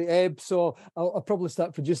again from the ebb, so I'll probably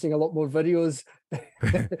start producing a lot more videos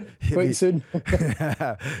quite soon.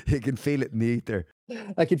 You can feel it in the ether.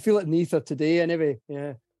 I can feel it in the ether today, anyway.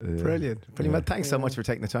 Yeah. Brilliant. Well, thanks so much for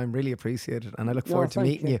taking the time. Really appreciate it. And I look forward to thank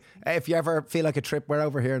meeting you. If you ever feel like a trip, we're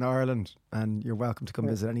over here in Ireland and you're welcome to come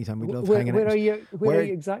visit anytime. We'd love hanging where out. Are you? Where are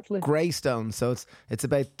you exactly? Greystone. So it's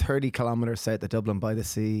about 30 kilometres south of Dublin by the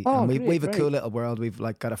sea. Oh, and we've a great. cool little world. We've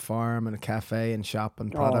like got a farm and a cafe and shop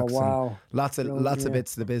and products. Oh, wow. And lots of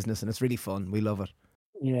bits of the business, and it's really fun. We love it.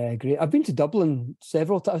 Yeah, great. I've been to Dublin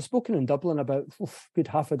several times. I've spoken in Dublin about good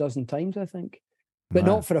half a dozen times, I think. But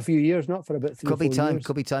not for a few years, not for about 3 or 4 years.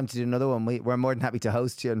 Could be time to do another one. We're more than happy to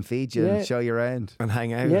host you and feed you and show you around and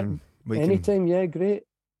hang out. Yeah, and anytime. Yeah, great.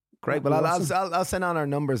 Great. Well, I'll send on our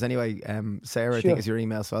numbers anyway. Sarah, I think is your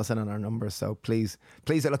email, so I'll send on our numbers. So please,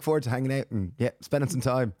 I look forward to hanging out and spending some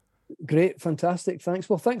time. Great, fantastic. Thanks.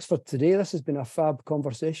 Well, thanks for today. This has been a fab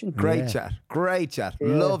conversation. Great chat. Yeah.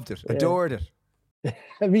 Loved it. Adored it.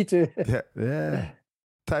 Me too. Yeah.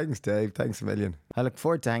 Thanks, Dave. Thanks a million. I look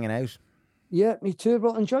forward to hanging out. Yeah, me too.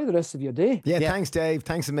 Well, enjoy the rest of your day. Yeah. Thanks, Dave.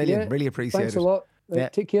 Thanks a million. Really appreciate it. Thanks a lot.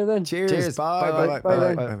 Take care then. Cheers. Bye.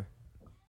 Bye.